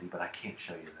velocity, but I can't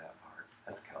show you that part.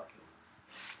 That's calculus.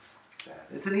 It's sad.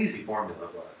 It's an easy formula,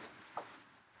 but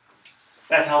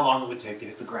that's how long it would take to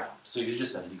hit the ground. So you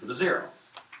just set it equal to 0.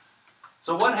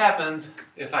 So what happens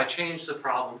if I change the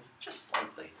problem just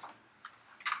slightly?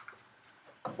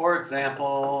 For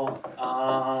example,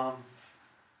 a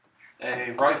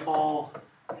rifle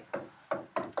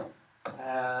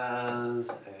has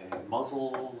a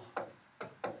muzzle,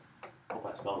 hope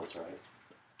I spelled this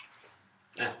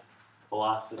right,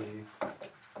 velocity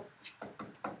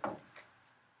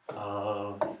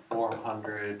of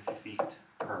 400 feet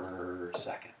per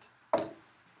second.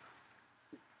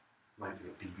 Might be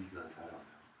a BB gun,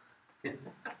 I don't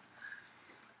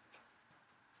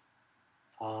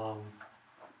know.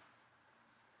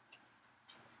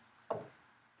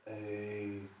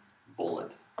 A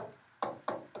bullet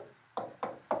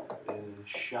is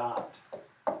shot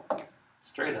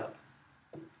straight up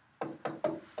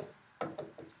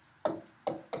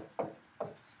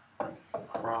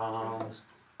from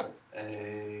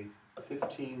a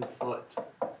 15-foot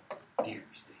deer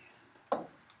stand.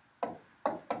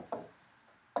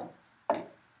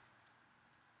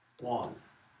 1.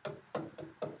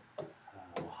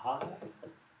 How high?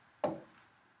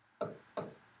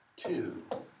 2.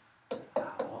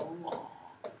 How long?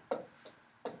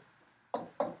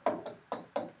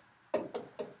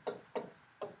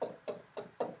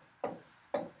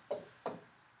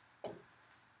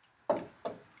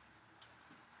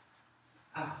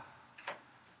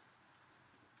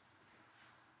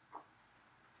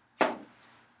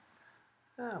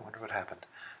 I wonder what happened.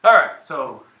 All right,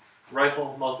 so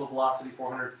rifle muzzle velocity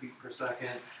 400 feet per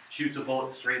second, shoots a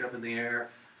bullet straight up in the air,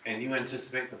 and you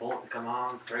anticipate the bullet to come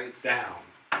on straight down.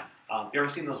 You ever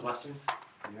seen those westerns?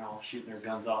 They're all shooting their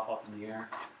guns off up in the air.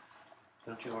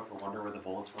 Don't you ever wonder where the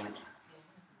bullets went?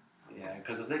 Yeah,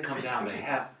 because if they come down, they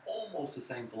have almost the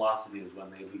same velocity as when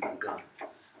they leave the gun.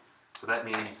 So that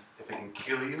means if it can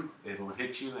kill you, it'll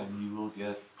hit you, and you will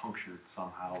get punctured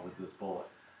somehow with this bullet.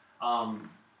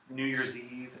 New Year's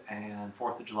Eve and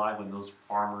 4th of July, when those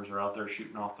farmers are out there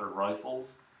shooting off their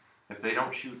rifles, if they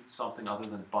don't shoot something other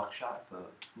than buckshot, the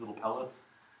little pellets,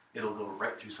 it'll go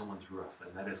right through someone's roof,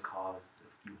 and that has caused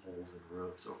a few holes in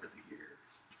roofs over the years.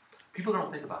 People don't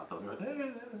think about it, though. They're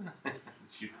like,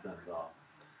 shoot the guns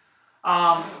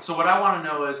off. So what I want to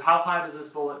know is, how high does this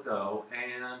bullet go,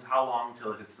 and how long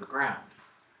till it hits the ground?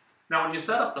 Now, when you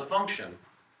set up the function,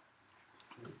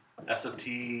 S of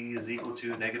t is equal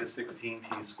to negative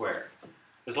 16t squared.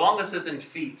 As long as it's in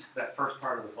feet, that first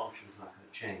part of the function is not going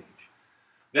to change.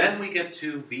 Then we get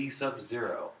to v sub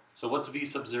 0. So what's v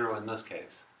sub 0 in this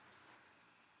case?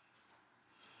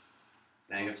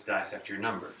 Now you have to dissect your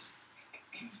numbers.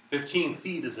 15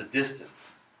 feet is a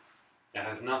distance. That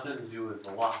has nothing to do with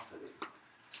velocity.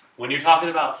 When you're talking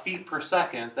about feet per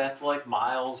second, that's like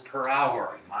miles per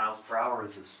hour. And miles per hour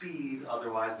is a speed,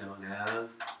 otherwise known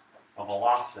as a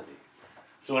velocity.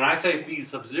 So when I say v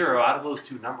sub 0, out of those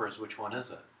two numbers, which one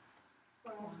is it?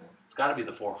 400. It's got to be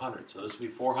the 400. So this would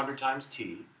be 400 times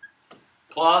t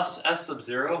plus s sub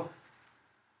 0.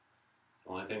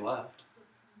 The only thing left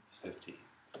is 15.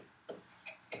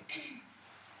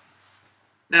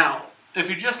 Now, if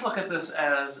you just look at this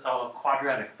as a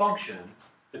quadratic function,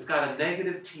 it's got a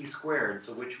negative t squared,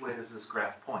 so which way does this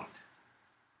graph point?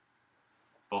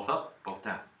 Both up, both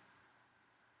down.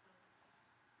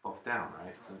 Both both down,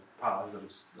 right? It's a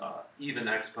positive even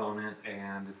exponent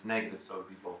and it's negative, so it would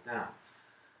be both down.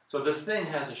 So this thing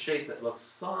has a shape that looks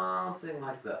something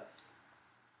like this.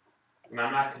 And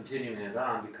I'm not continuing it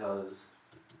on because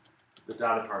the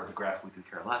dotted part of the graph we could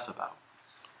care less about.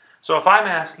 So if I'm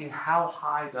asking how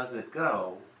high does it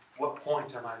go, what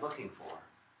point am I looking for?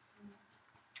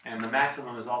 And the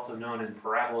maximum is also known in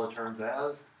parabola terms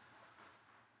as,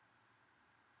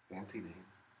 fancy name.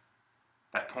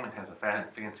 That point has a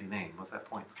fancy name. What's that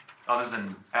point? Other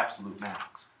than absolute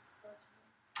max.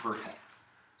 Vertex.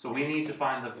 So we need to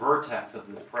find the vertex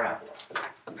of this parabola.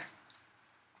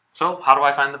 So how do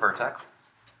I find the vertex?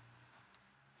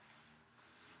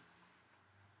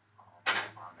 Find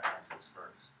the axis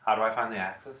first. How do I find the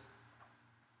axis?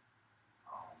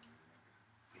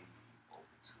 Negative b over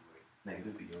 2a.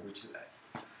 Negative b over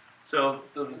 2a. So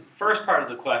the first part of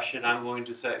the question, I'm going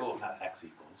to say, oh, not x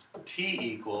equals. T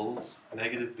equals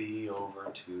negative b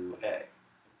over 2a.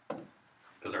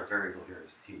 Because our variable here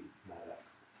is t, not x.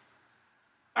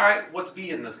 All right, what's b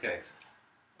in this case?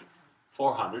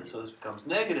 400, so this becomes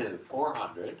negative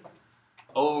 400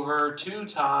 over 2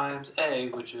 times a,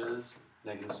 which is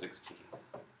negative 16.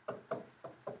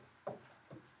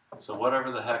 So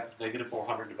whatever the heck negative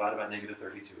 400 divided by negative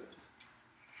 32 is.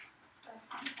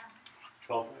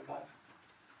 12.5?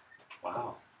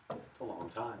 Wow, that's a long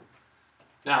time.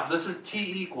 Now, this is t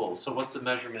equals, so what's the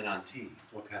measurement on t?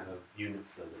 What kind of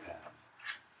units does it have?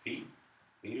 Feet?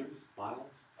 Meters? Miles?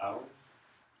 Hours?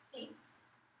 Feet.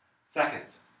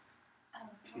 Seconds. Oh,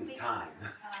 T is feet. time.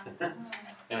 Um,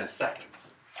 And it's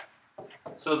seconds.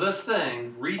 So this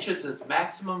thing reaches its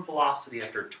maximum velocity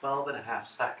after 12 and a half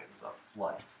seconds of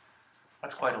flight.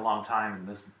 That's quite a long time, and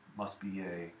this must be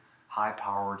a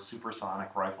high-powered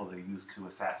supersonic rifle they use to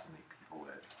assassinate people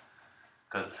with.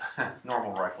 Because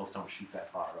normal rifles don't shoot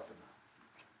that far up in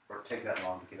or take that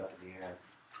long to get up in the air.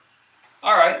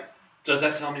 All right, does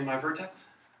that tell me my vertex?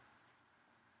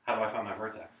 How do I find my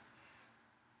vertex?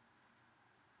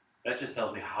 That just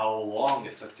tells me how long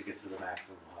it took to get to the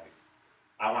maximum height.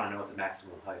 I want to know what the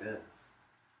maximum height is.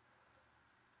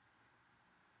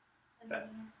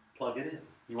 Plug it in.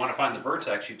 You want to find the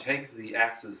vertex, you take the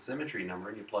axis symmetry number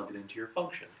and you plug it into your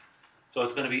function. So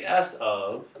it's going to be s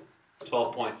of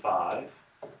 12.5,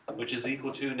 which is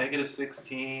equal to negative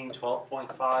 16,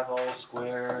 12.5 all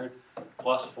squared,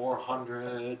 plus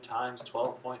 400 times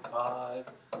 12.5,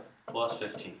 plus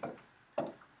 15.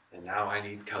 And now I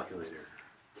need calculator.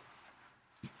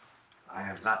 I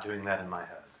am not doing that in my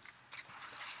head.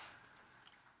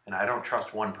 And I don't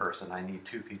trust one person. I need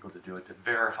 2 people to do it to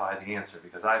verify the answer,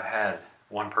 because I've had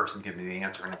one person give me the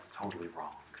answer and it's totally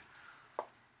wrong.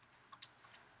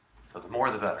 So the more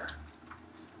the better.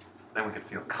 Then we can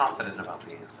feel confident about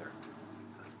the answer.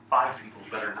 5 people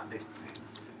better not make the same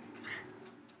mistake.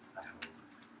 I hope.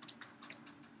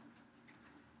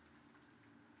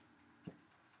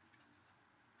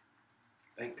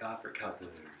 Thank God for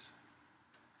calculators.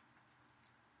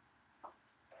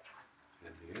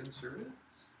 And the answer is...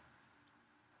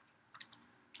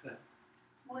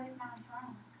 What if mine's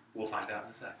wrong? We'll find out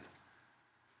in a second.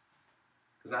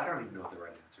 Because I don't even know what the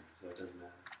right answer is, so it doesn't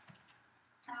matter.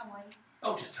 I'll wait.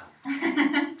 Oh, just tell me.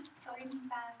 25,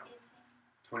 15.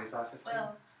 25, 15?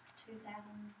 Well, it's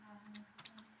 2,500.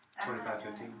 25,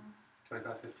 15?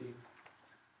 25, 15?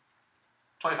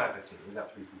 25, 15. We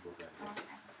got 3 people saying it. Okay.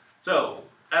 So,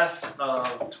 S of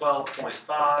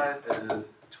 12.5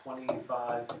 is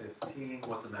 25, 15.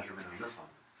 What's the measurement on this one?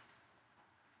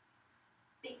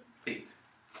 Feet. Feet.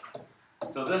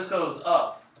 So this goes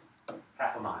up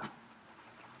half a mile.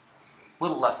 A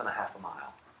little less than a half a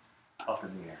mile up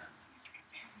in the air.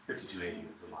 5280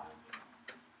 is a mile.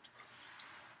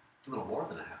 A little more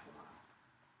than a half a mile.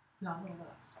 No, a little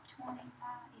less. 25,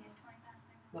 yeah,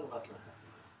 25. A little less than a half a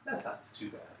mile. That's not too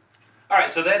bad. All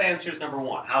right, so that answers number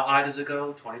 1. How high does it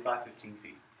go? 25, 15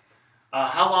 feet.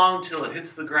 How long till it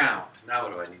hits the ground? Now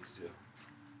what do I need to do?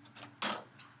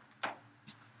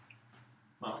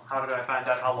 Well, how did I find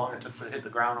out how long it took to hit the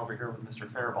ground over here with Mr.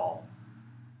 Fairball?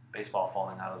 Baseball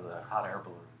falling out of the hot air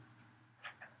balloon.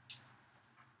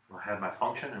 Well, I had my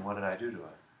function, and what did I do to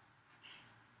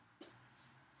it?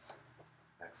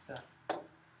 Next step.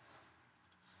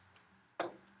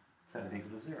 Set it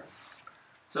equal to 0.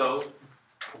 So,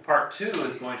 part 2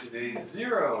 is going to be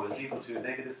 0 is equal to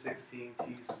negative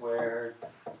 16t squared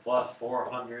plus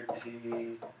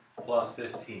 400t plus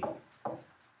 15.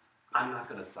 I'm not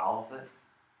going to solve it.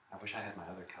 I wish I had my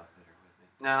other calculator with me.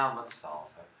 No, let's solve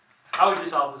it. How would you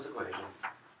solve this equation?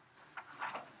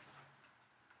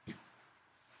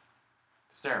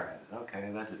 Stare at it.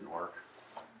 Okay, that didn't work.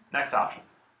 Next option.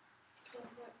 12.5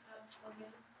 plug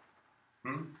in.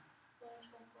 Hmm?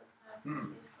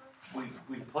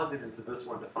 We plugged it into this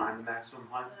one to find the maximum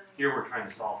height. Here we're trying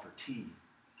to solve for t,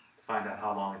 to find out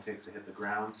how long it takes to hit the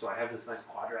ground. So I have this nice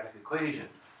quadratic equation.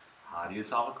 How do you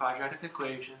solve a quadratic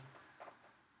equation?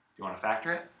 Do you want to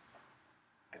factor it?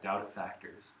 I doubt it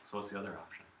factors. So what's the other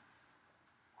option?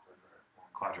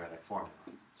 Quadratic formula.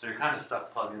 So you're kind of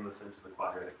stuck plugging this into the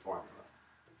quadratic formula.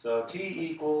 So t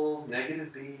equals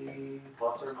negative b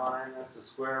plus or minus the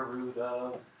square root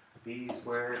of b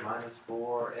squared minus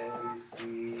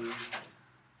 4ac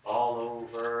all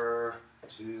over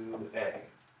 2a.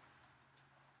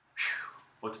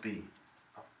 What's b?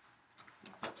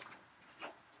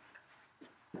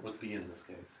 What's b in this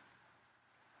case?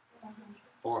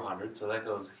 400. So that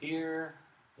goes here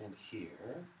and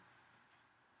here.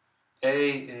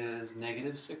 A is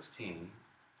negative 16,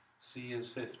 C is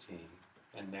 15,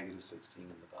 and negative 16 in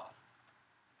the bottom.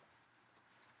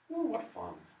 Ooh, what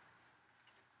fun.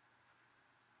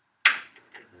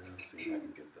 Let's see if I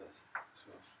can get this.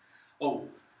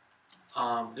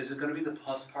 Is it going to be the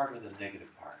plus part or the negative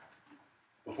part?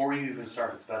 Before you even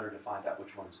start, it's better to find out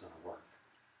which one's going to work.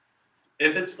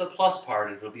 If it's the plus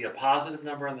part, it will be a positive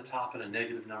number on the top and a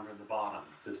negative number on the bottom.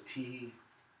 Does t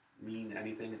mean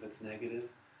anything if it's negative?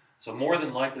 So more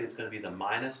than likely it's going to be the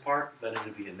minus part, then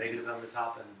it'll be a negative on the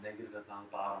top and a negative on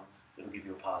the bottom. It'll give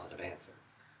you a positive answer.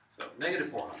 So negative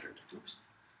 400,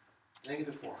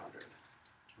 negative 400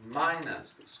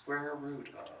 minus the square root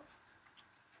of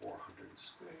 400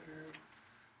 squared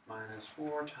minus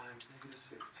 4 times negative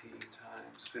 16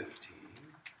 times 15,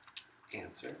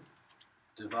 answer,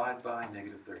 divide by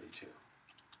negative 32,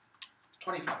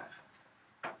 25,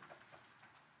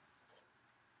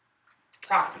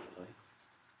 approximately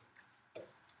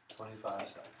 25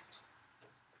 seconds.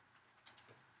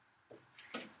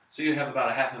 So you have about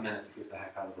a half a minute to get the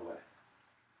heck out of the way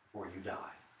before you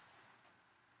die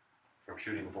from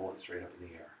shooting a bullet straight up in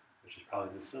the air, which is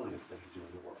probably the silliest thing to do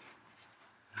in the world.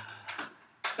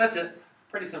 That's it.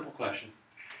 Pretty simple question.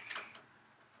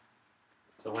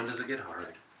 So when does it get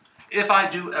hard? If I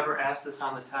do ever ask this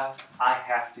on the test, I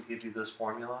have to give you this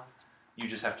formula. You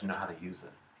just have to know how to use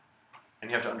it. And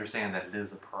you have to understand that it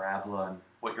is a parabola, and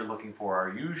what you're looking for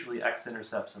are usually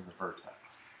x-intercepts in the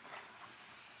vertex.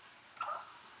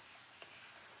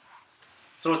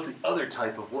 So it's the other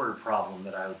type of word problem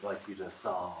that I would like you to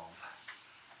solve.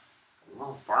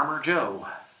 Well, Farmer Joe.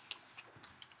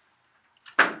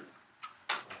 Let's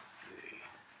see.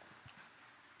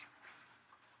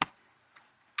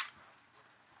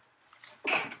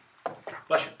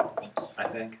 Bless you, I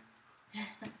think.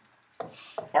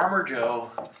 Farmer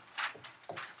Joe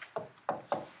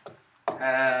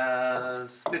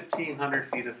has 1,500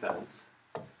 feet of fence.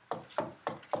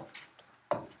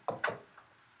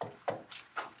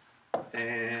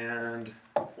 And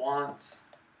wants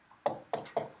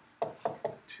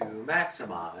to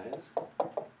maximize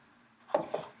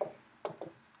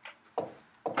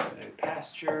a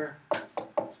pasture. Is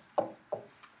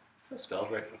that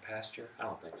spelled right for pasture? I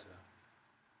don't think so.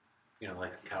 You know,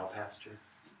 like a cow pasture?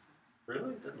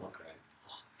 Really? It didn't look right.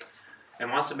 And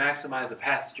wants to maximize a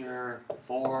pasture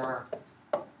for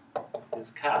his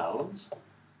cows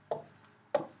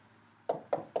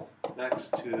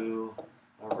next to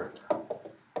a river.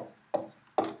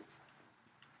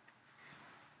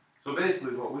 So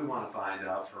basically what we want to find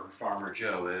out for Farmer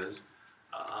Joe is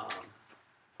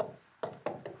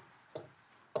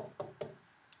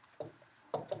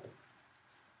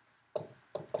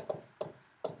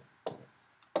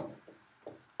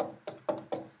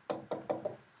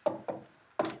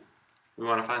we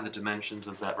want to find the dimensions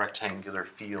of that rectangular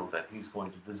field that he's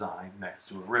going to design next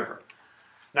to a river.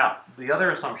 Now, the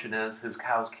other assumption is his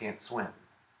cows can't swim.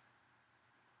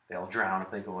 They'll drown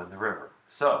if they go in the river.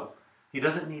 So, he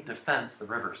doesn't need to fence the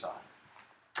riverside.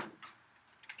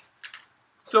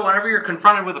 So whenever you're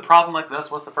confronted with a problem like this,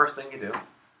 what's the first thing you do?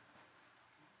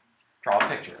 Draw a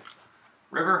picture.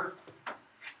 River.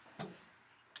 Isn't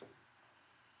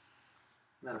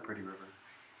that a pretty river?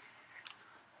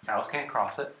 Cows can't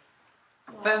cross it.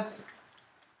 Fence.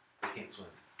 They can't swim.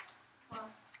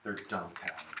 They're dumb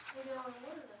cows.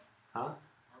 Huh?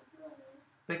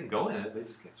 They can go in it, they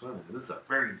just can't swim in it. This is a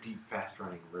very deep,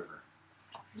 fast-running river.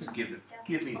 Just give me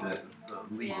the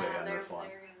leeway on this one.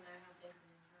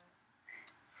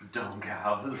 Dumb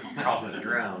cows. They're all going to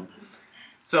drown.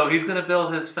 So he's going to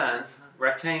build his fence,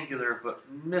 rectangular, but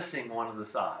missing one of the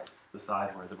sides, the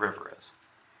side where the river is.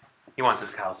 He wants his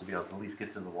cows to be able to at least get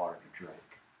to the water to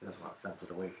drink. He doesn't want to fence it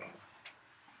away from them.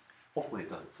 Hopefully it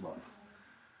doesn't flood.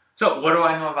 So what do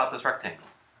I know about this rectangle?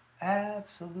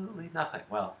 Absolutely nothing.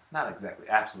 Well, not exactly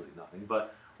absolutely nothing,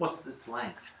 but what's its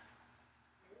length?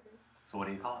 So what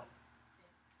do you call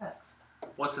it? X.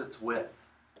 What's its width?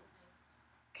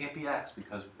 Can't be x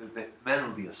because then it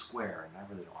would be a square, and I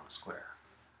really don't want a square.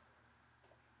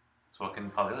 So what can we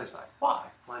call the other side? Y.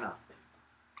 Why not?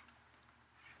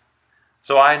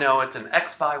 So I know it's an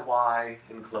x by y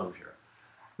enclosure.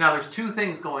 Now there's two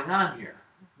things going on here.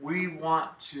 We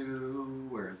want to,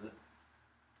 where is it?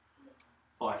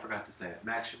 Oh, I forgot to say it.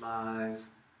 Maximize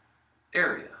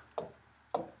area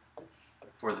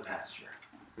for the pasture.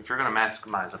 If you're going to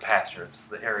maximize a pasture, it's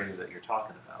the area that you're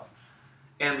talking about.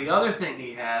 And the other thing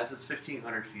he has is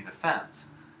 1,500 feet of fence.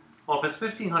 Well, if it's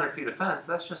 1,500 feet of fence,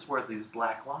 that's just where these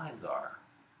black lines are.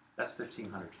 That's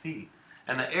 1,500 feet.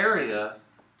 And the area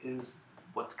is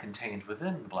what's contained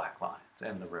within the black lines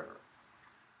and the river.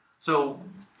 So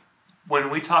when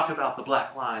we talk about the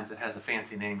black lines, it has a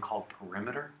fancy name called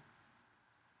perimeter.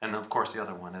 And of course the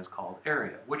other one is called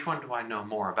area. Which one do I know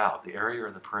more about, the area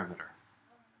or the perimeter?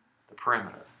 The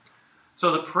perimeter.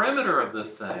 So the perimeter of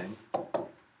this thing,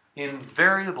 in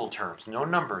variable terms, no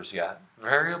numbers yet,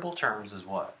 variable terms is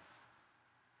what?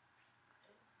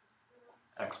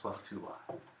 X plus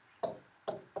 2y.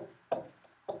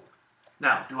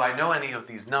 Now, do I know any of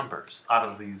these numbers out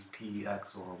of these p,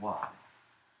 x, or y?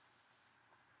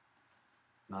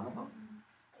 None of them?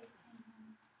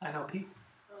 I know p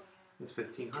is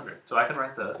 1,500. So I can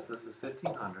write this. This is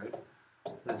 1,500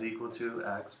 is equal to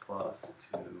x plus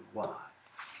 2y.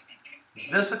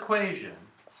 This equation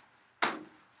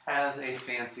has a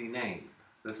fancy name.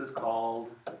 This is called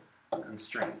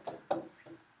constraint.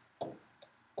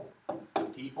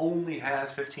 He only has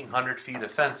 1,500 feet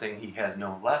of fencing. He has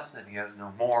no less and he has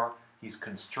no more. He's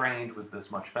constrained with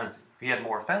this much fencing. If he had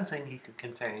more fencing, he could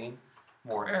contain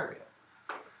more area.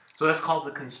 So that's called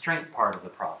the constraint part of the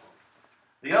problem.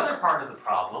 The other part of the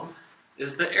problem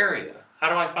is the area. How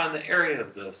do I find the area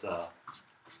of this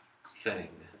thing?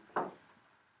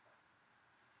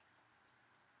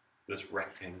 This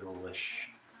rectangle-ish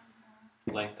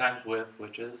length times width,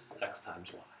 which is x times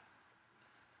y.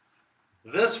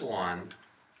 This one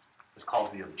is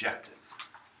called the objective.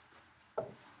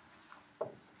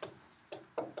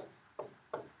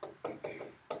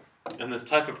 And this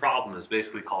type of problem is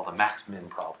basically called a max-min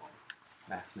problem.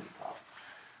 Max-min problem.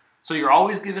 So you're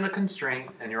always given a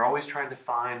constraint, and you're always trying to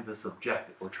find this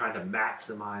objective. We're trying to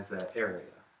maximize that area.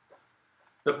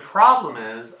 The problem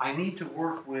is, I need to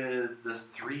work with this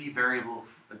 3-variable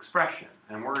expression,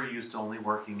 and we're used to only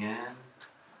working in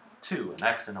 2, an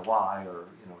x and a y, or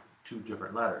 2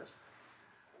 different letters.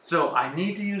 So I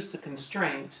need to use the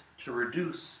constraint to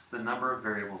reduce the number of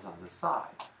variables on this side.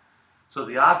 So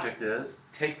the object is,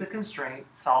 take the constraint,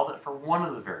 solve it for one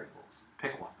of the variables.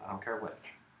 Pick one, I don't care which.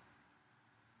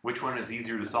 Which one is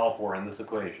easier to solve for in this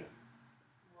equation?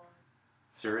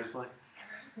 Seriously?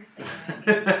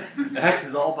 X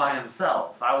is all by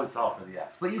himself. I would solve for the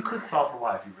x. But you could solve for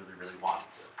y if you really, really wanted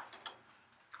to.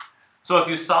 So if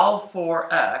you solve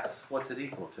for x, what's it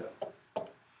equal to?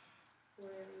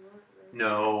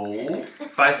 No.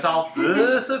 If I solve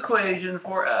this equation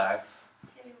for x,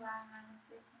 2y minus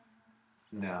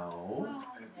 15. no.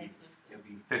 It'd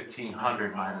be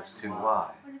 1,500 minus 2y.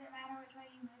 What does it matter which way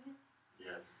you move it?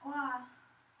 yes. Why?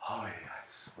 Oh, yeah, I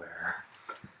swear.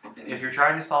 If you're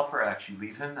trying to solve for x, you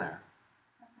leave him there,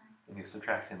 Okay. and you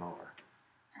subtract him over.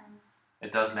 Um,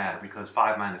 It does matter, because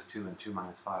 5 minus 2 and 2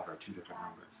 minus 5 are 2 different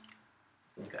numbers.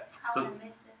 Okay. I So, would have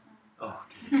missed this one. oh,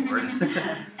 good Lord.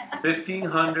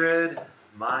 1,500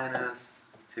 minus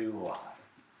 2y.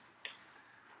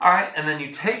 All right, and then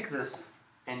you take this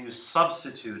and you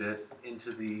substitute it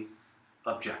into the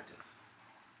objective.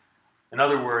 In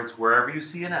other words, wherever you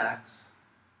see an x,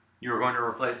 you're going to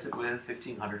replace it with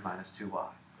 1,500 minus 2y.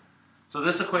 So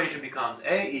this equation becomes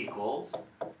a equals,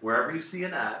 wherever you see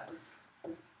an x,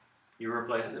 you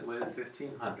replace it with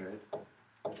 1,500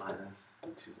 minus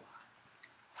 2y.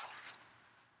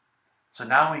 So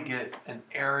now we get an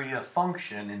area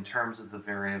function in terms of the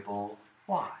variable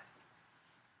y.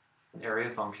 An area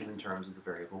function in terms of the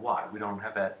variable y. We don't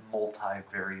have that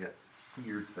multivariate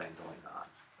weird thing going on.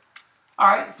 All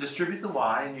right, distribute the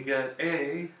y and you get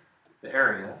a, the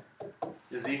area,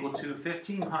 is equal to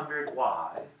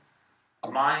 1,500y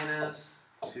minus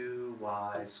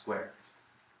 2y squared.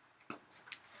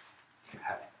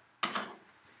 Okay.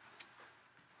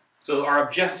 So our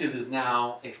objective is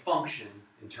now a function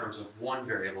in terms of one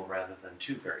variable rather than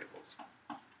 2 variables.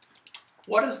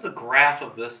 What does the graph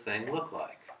of this thing look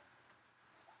like?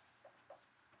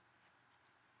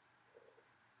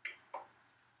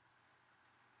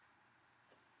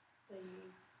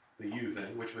 The U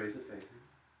thing, which way is it facing?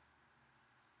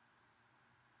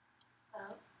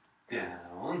 Up.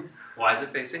 Down. Why is it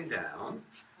facing down?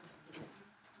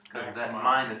 Because of that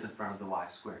minus in front of the y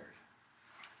squared.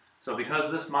 So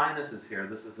because this minus is here,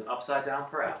 this is an upside down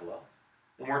parabola,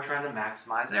 and we're trying to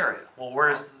maximize area. Well,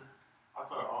 where's the... I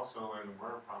thought also in the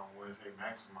word problem where it say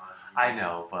maximize. I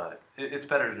know, but it's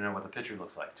better to know what the picture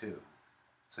looks like too.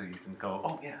 So you can go,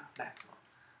 oh yeah, maximum.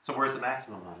 So where's the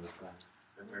maximum on this thing?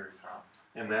 The very top.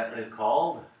 And that is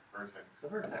called Vertex. the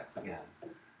vertex again.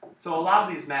 So a lot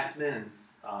of these max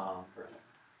mins, vertex.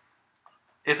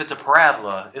 If it's a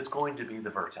parabola, it's going to be the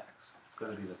vertex. It's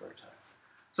going to be the vertex.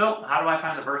 So how do I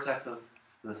find the vertex of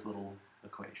this little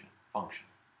equation, function?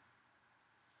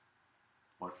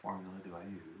 What formula do I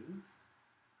use?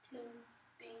 To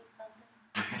be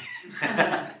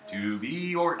something. To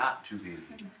be or not to be?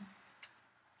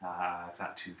 It's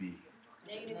not to be.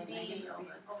 Negative B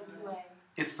over 2A.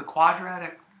 It's the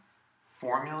quadratic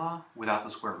formula without the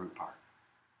square root part.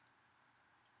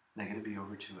 Negative b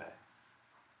over 2a.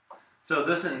 So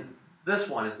this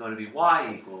one is going to be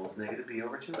y equals negative b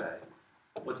over 2a.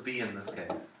 What's b in this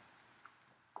case?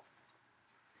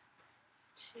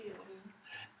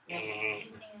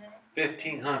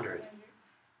 1500.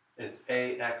 It's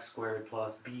ax squared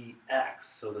plus bx.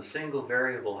 So the single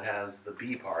variable has the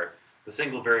b part. The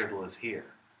single variable is here.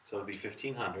 So it'll be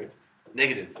 1500,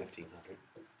 negative 1500,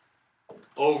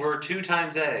 over 2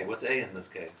 times a. What's a in this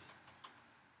case?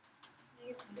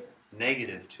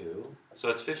 Negative 2. So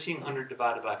it's 1500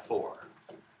 divided by 4.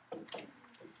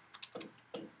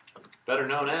 Better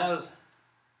known as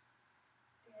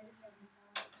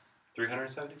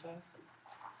 375.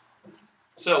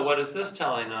 So what is this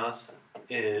telling us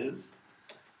is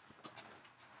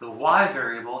the y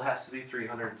variable has to be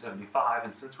 375,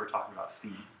 and since we're talking about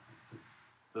feet,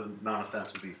 the amount of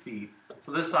fence would be feet.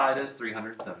 So this side is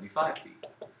 375 feet.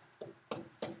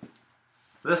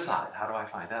 This side, how do I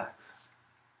find x?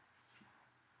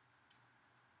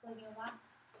 Plug in Y.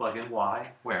 Plug in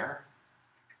y, where?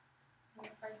 In the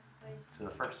first equation. To the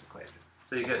first equation.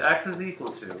 So you get x is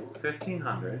equal to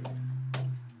 1500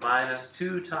 minus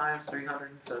 2 times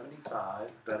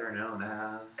 375, better known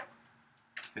as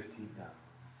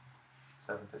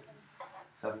 750.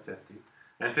 750.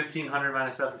 And 1500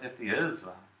 minus 750 is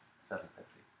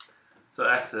 750. So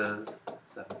x is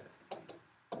 750.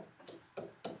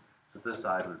 So this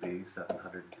side would be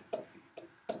 750 feet.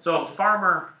 So if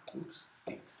Farmer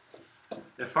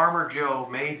Joe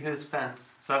made his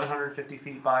fence 750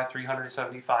 feet by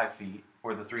 375 feet,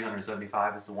 where the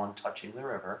 375 is the one touching the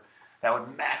river, that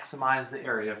would maximize the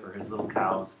area for his little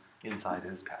cows inside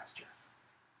his pasture.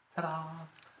 Ta-da!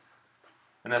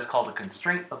 And that's called a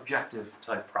constraint objective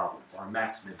type problem, or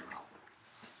max min problem.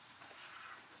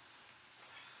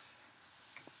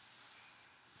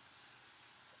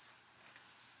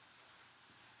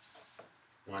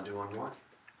 You want to do one more?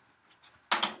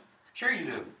 Sure you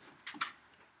do.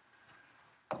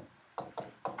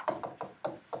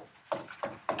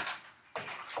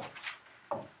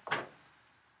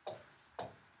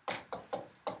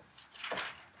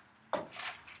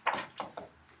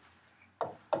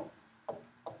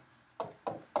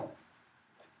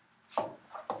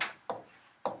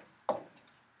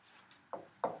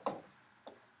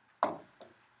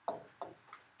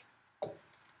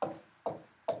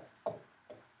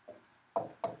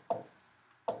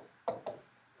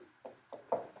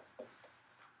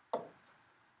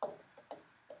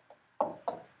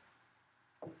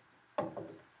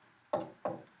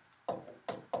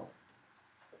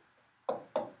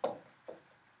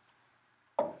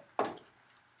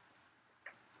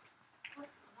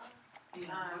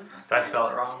 Did I spell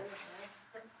it wrong?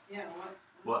 Yeah,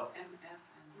 What? MF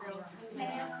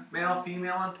and Male,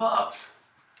 female, and pups.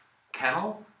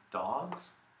 Kennel, dogs,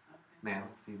 male,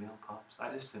 female, pups.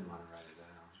 I just didn't want to write it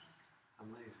down.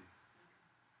 I'm lazy.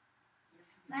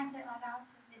 When I took my dogs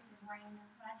this is random.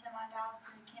 When I took my dogs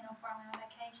to the kennel farm on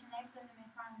vacation, they put them in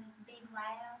front of this big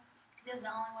lab because it was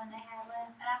the only one they had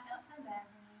left, and I felt so bad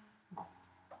for them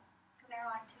because they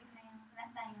were like 2 pounds, and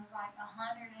that thing was like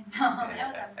 100 and something.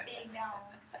 That was a big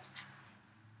dog.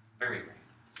 Very random.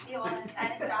 It was.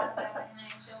 I just thought about it and I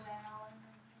feel bad all over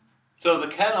again. So the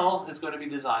kennel is going to be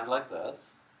designed like this.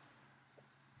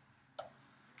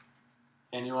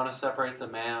 And you want to separate the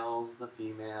males, the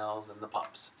females, and the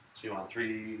pups. So you want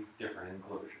 3 different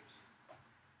enclosures.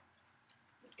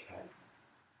 Okay.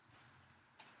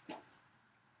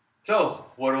 So,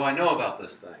 what do I know about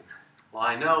this thing? Well,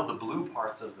 I know the blue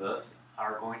parts of this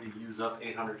are going to use up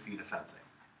 800 feet of fencing.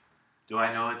 Do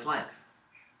I know its length?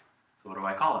 So what do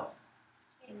I call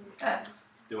it? X.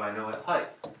 Do I know its height?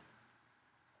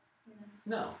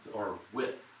 No. Or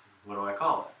width. What do I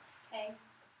call it? Okay.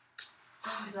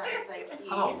 I was about to say key.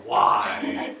 How about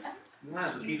Y? You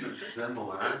want to keep it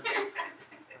similar.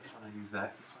 This one I use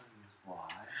X, this one I use Y.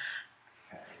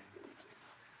 Okay.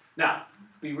 Now,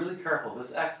 be really careful.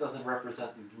 This x doesn't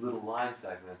represent these little line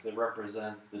segments. It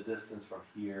represents the distance from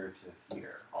here to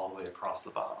here, all the way across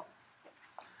the bottom.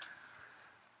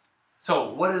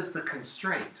 So what is the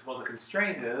constraint? Well, the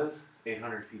constraint is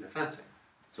 800 feet of fencing.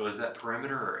 So is that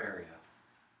perimeter or area?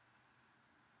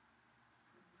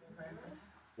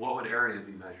 What would area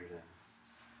be measured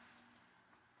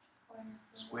in?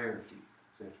 Square feet.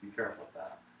 So you have to be careful with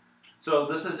that. So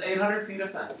this is 800 feet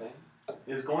of fencing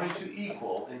is going to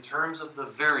equal, in terms of the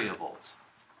variables,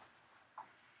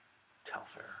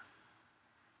 Telfair.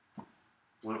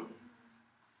 What,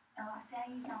 Oh, see, I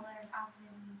use my letters opposite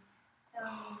of you.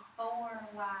 So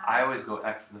 4y. I always go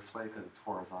x this way because it's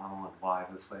horizontal and y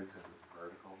this way because it's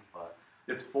vertical, but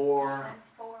it's 4.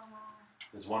 So 4y.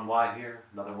 There's one y here,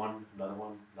 another one, another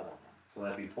one, another one. So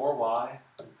that'd be 4y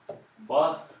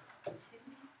plus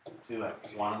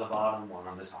 2x. One on the bottom, one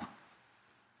on the top.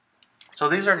 So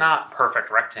these are not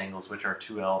perfect rectangles, which are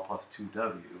 2L plus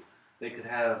 2W. They could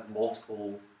have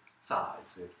multiple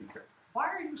sides, so you have to be careful. Why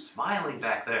are you smiling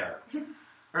back there?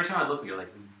 Every time I look at you, you're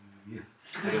like,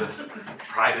 I got a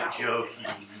private joke.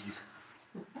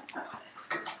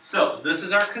 So this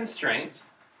is our constraint.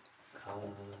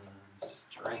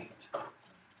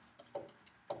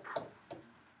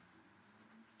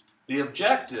 The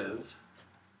objective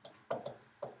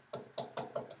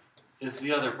is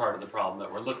the other part of the problem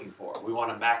that we're looking for. We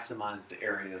want to maximize the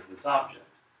area of this object.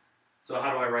 So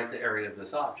how do I write the area of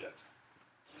this object?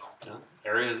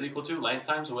 Area is equal to length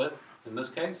times width, in this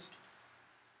case.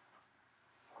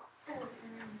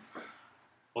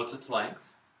 What's its length?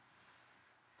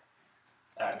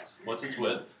 X. What's its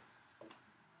width?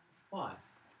 Y.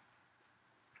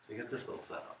 So you get this little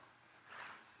setup.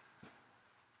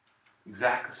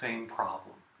 Exact same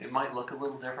problem. It might look a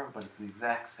little different, but it's the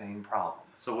exact same problem.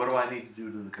 So what do I need to do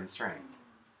to the constraint?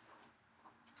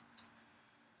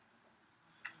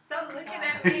 Stop looking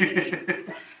at me.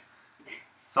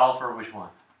 Solve for which one?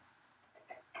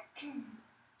 2.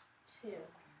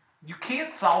 You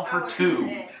can't solve for 2.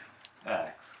 X.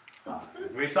 X.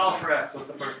 When we solve for x, what's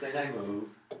the first thing I move?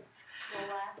 4y.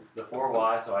 The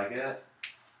 4y, so I get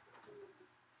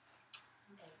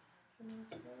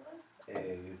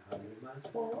 800 minus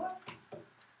 4y.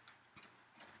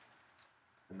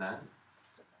 And then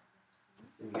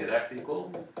you get x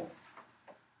equals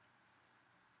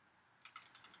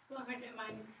 400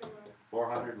 minus 2y.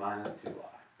 400 minus 2y.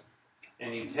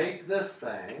 And you take this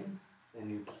thing and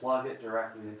you plug it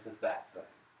directly into that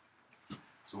thing.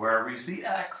 So wherever you see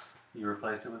x, you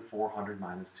replace it with 400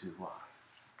 minus 2y.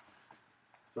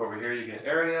 So over here you get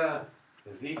area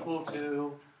is equal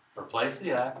to, replace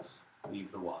the x,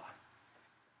 leave the y.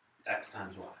 X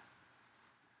times y.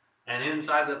 And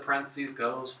inside the parentheses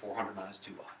goes 400 minus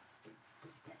 2y.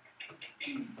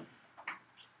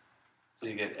 So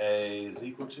you get a is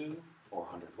equal to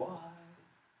 400y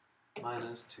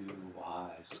minus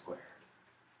 2y squared.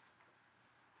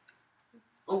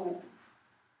 Oh,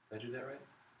 did I do that right?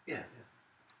 Yeah.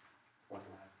 400y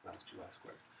minus 2y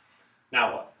squared.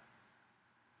 Now what?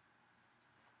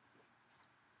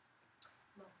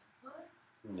 Multiply.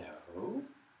 No.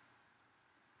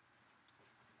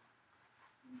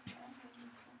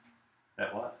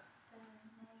 At what?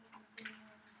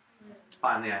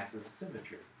 Find the axis of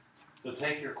symmetry. So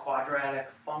take your quadratic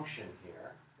function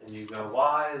here, and you go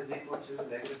y is equal to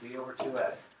negative b over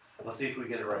 2a. Let's see if we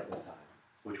get it right this time.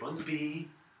 Which one's b?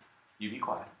 You be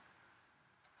quiet.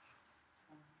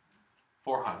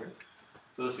 400.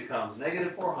 So this becomes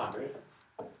negative 400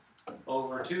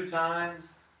 over 2 times,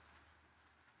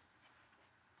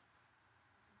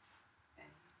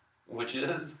 which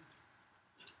is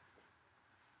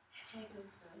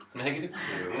negative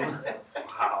 2.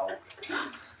 Wow.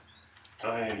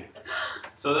 Okay.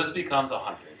 So this becomes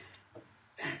 100.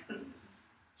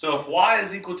 So if y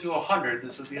is equal to 100,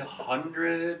 this would be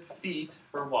 100 feet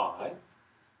for y.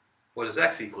 What is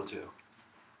x equal to?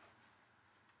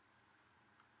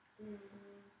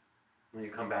 When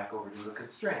you come back over to the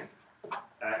constraint,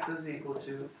 x is equal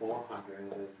to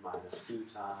 400 minus 2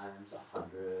 times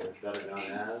 100, better known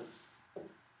as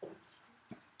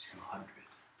 200.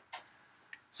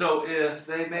 So if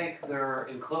they make their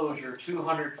enclosure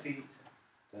 200 feet,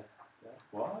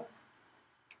 what?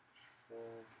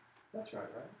 That's right?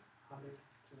 100,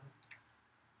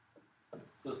 200.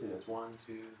 So let's see, that's 1,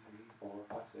 2, 3, 4,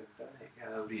 5, 6, 7, 8. Yeah,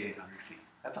 that would be 800 feet.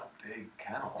 That's a big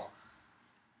kennel.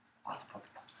 Lots of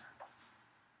puppets in there.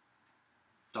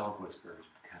 Dog whisperers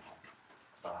kennel.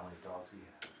 About how many dogs he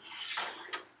has.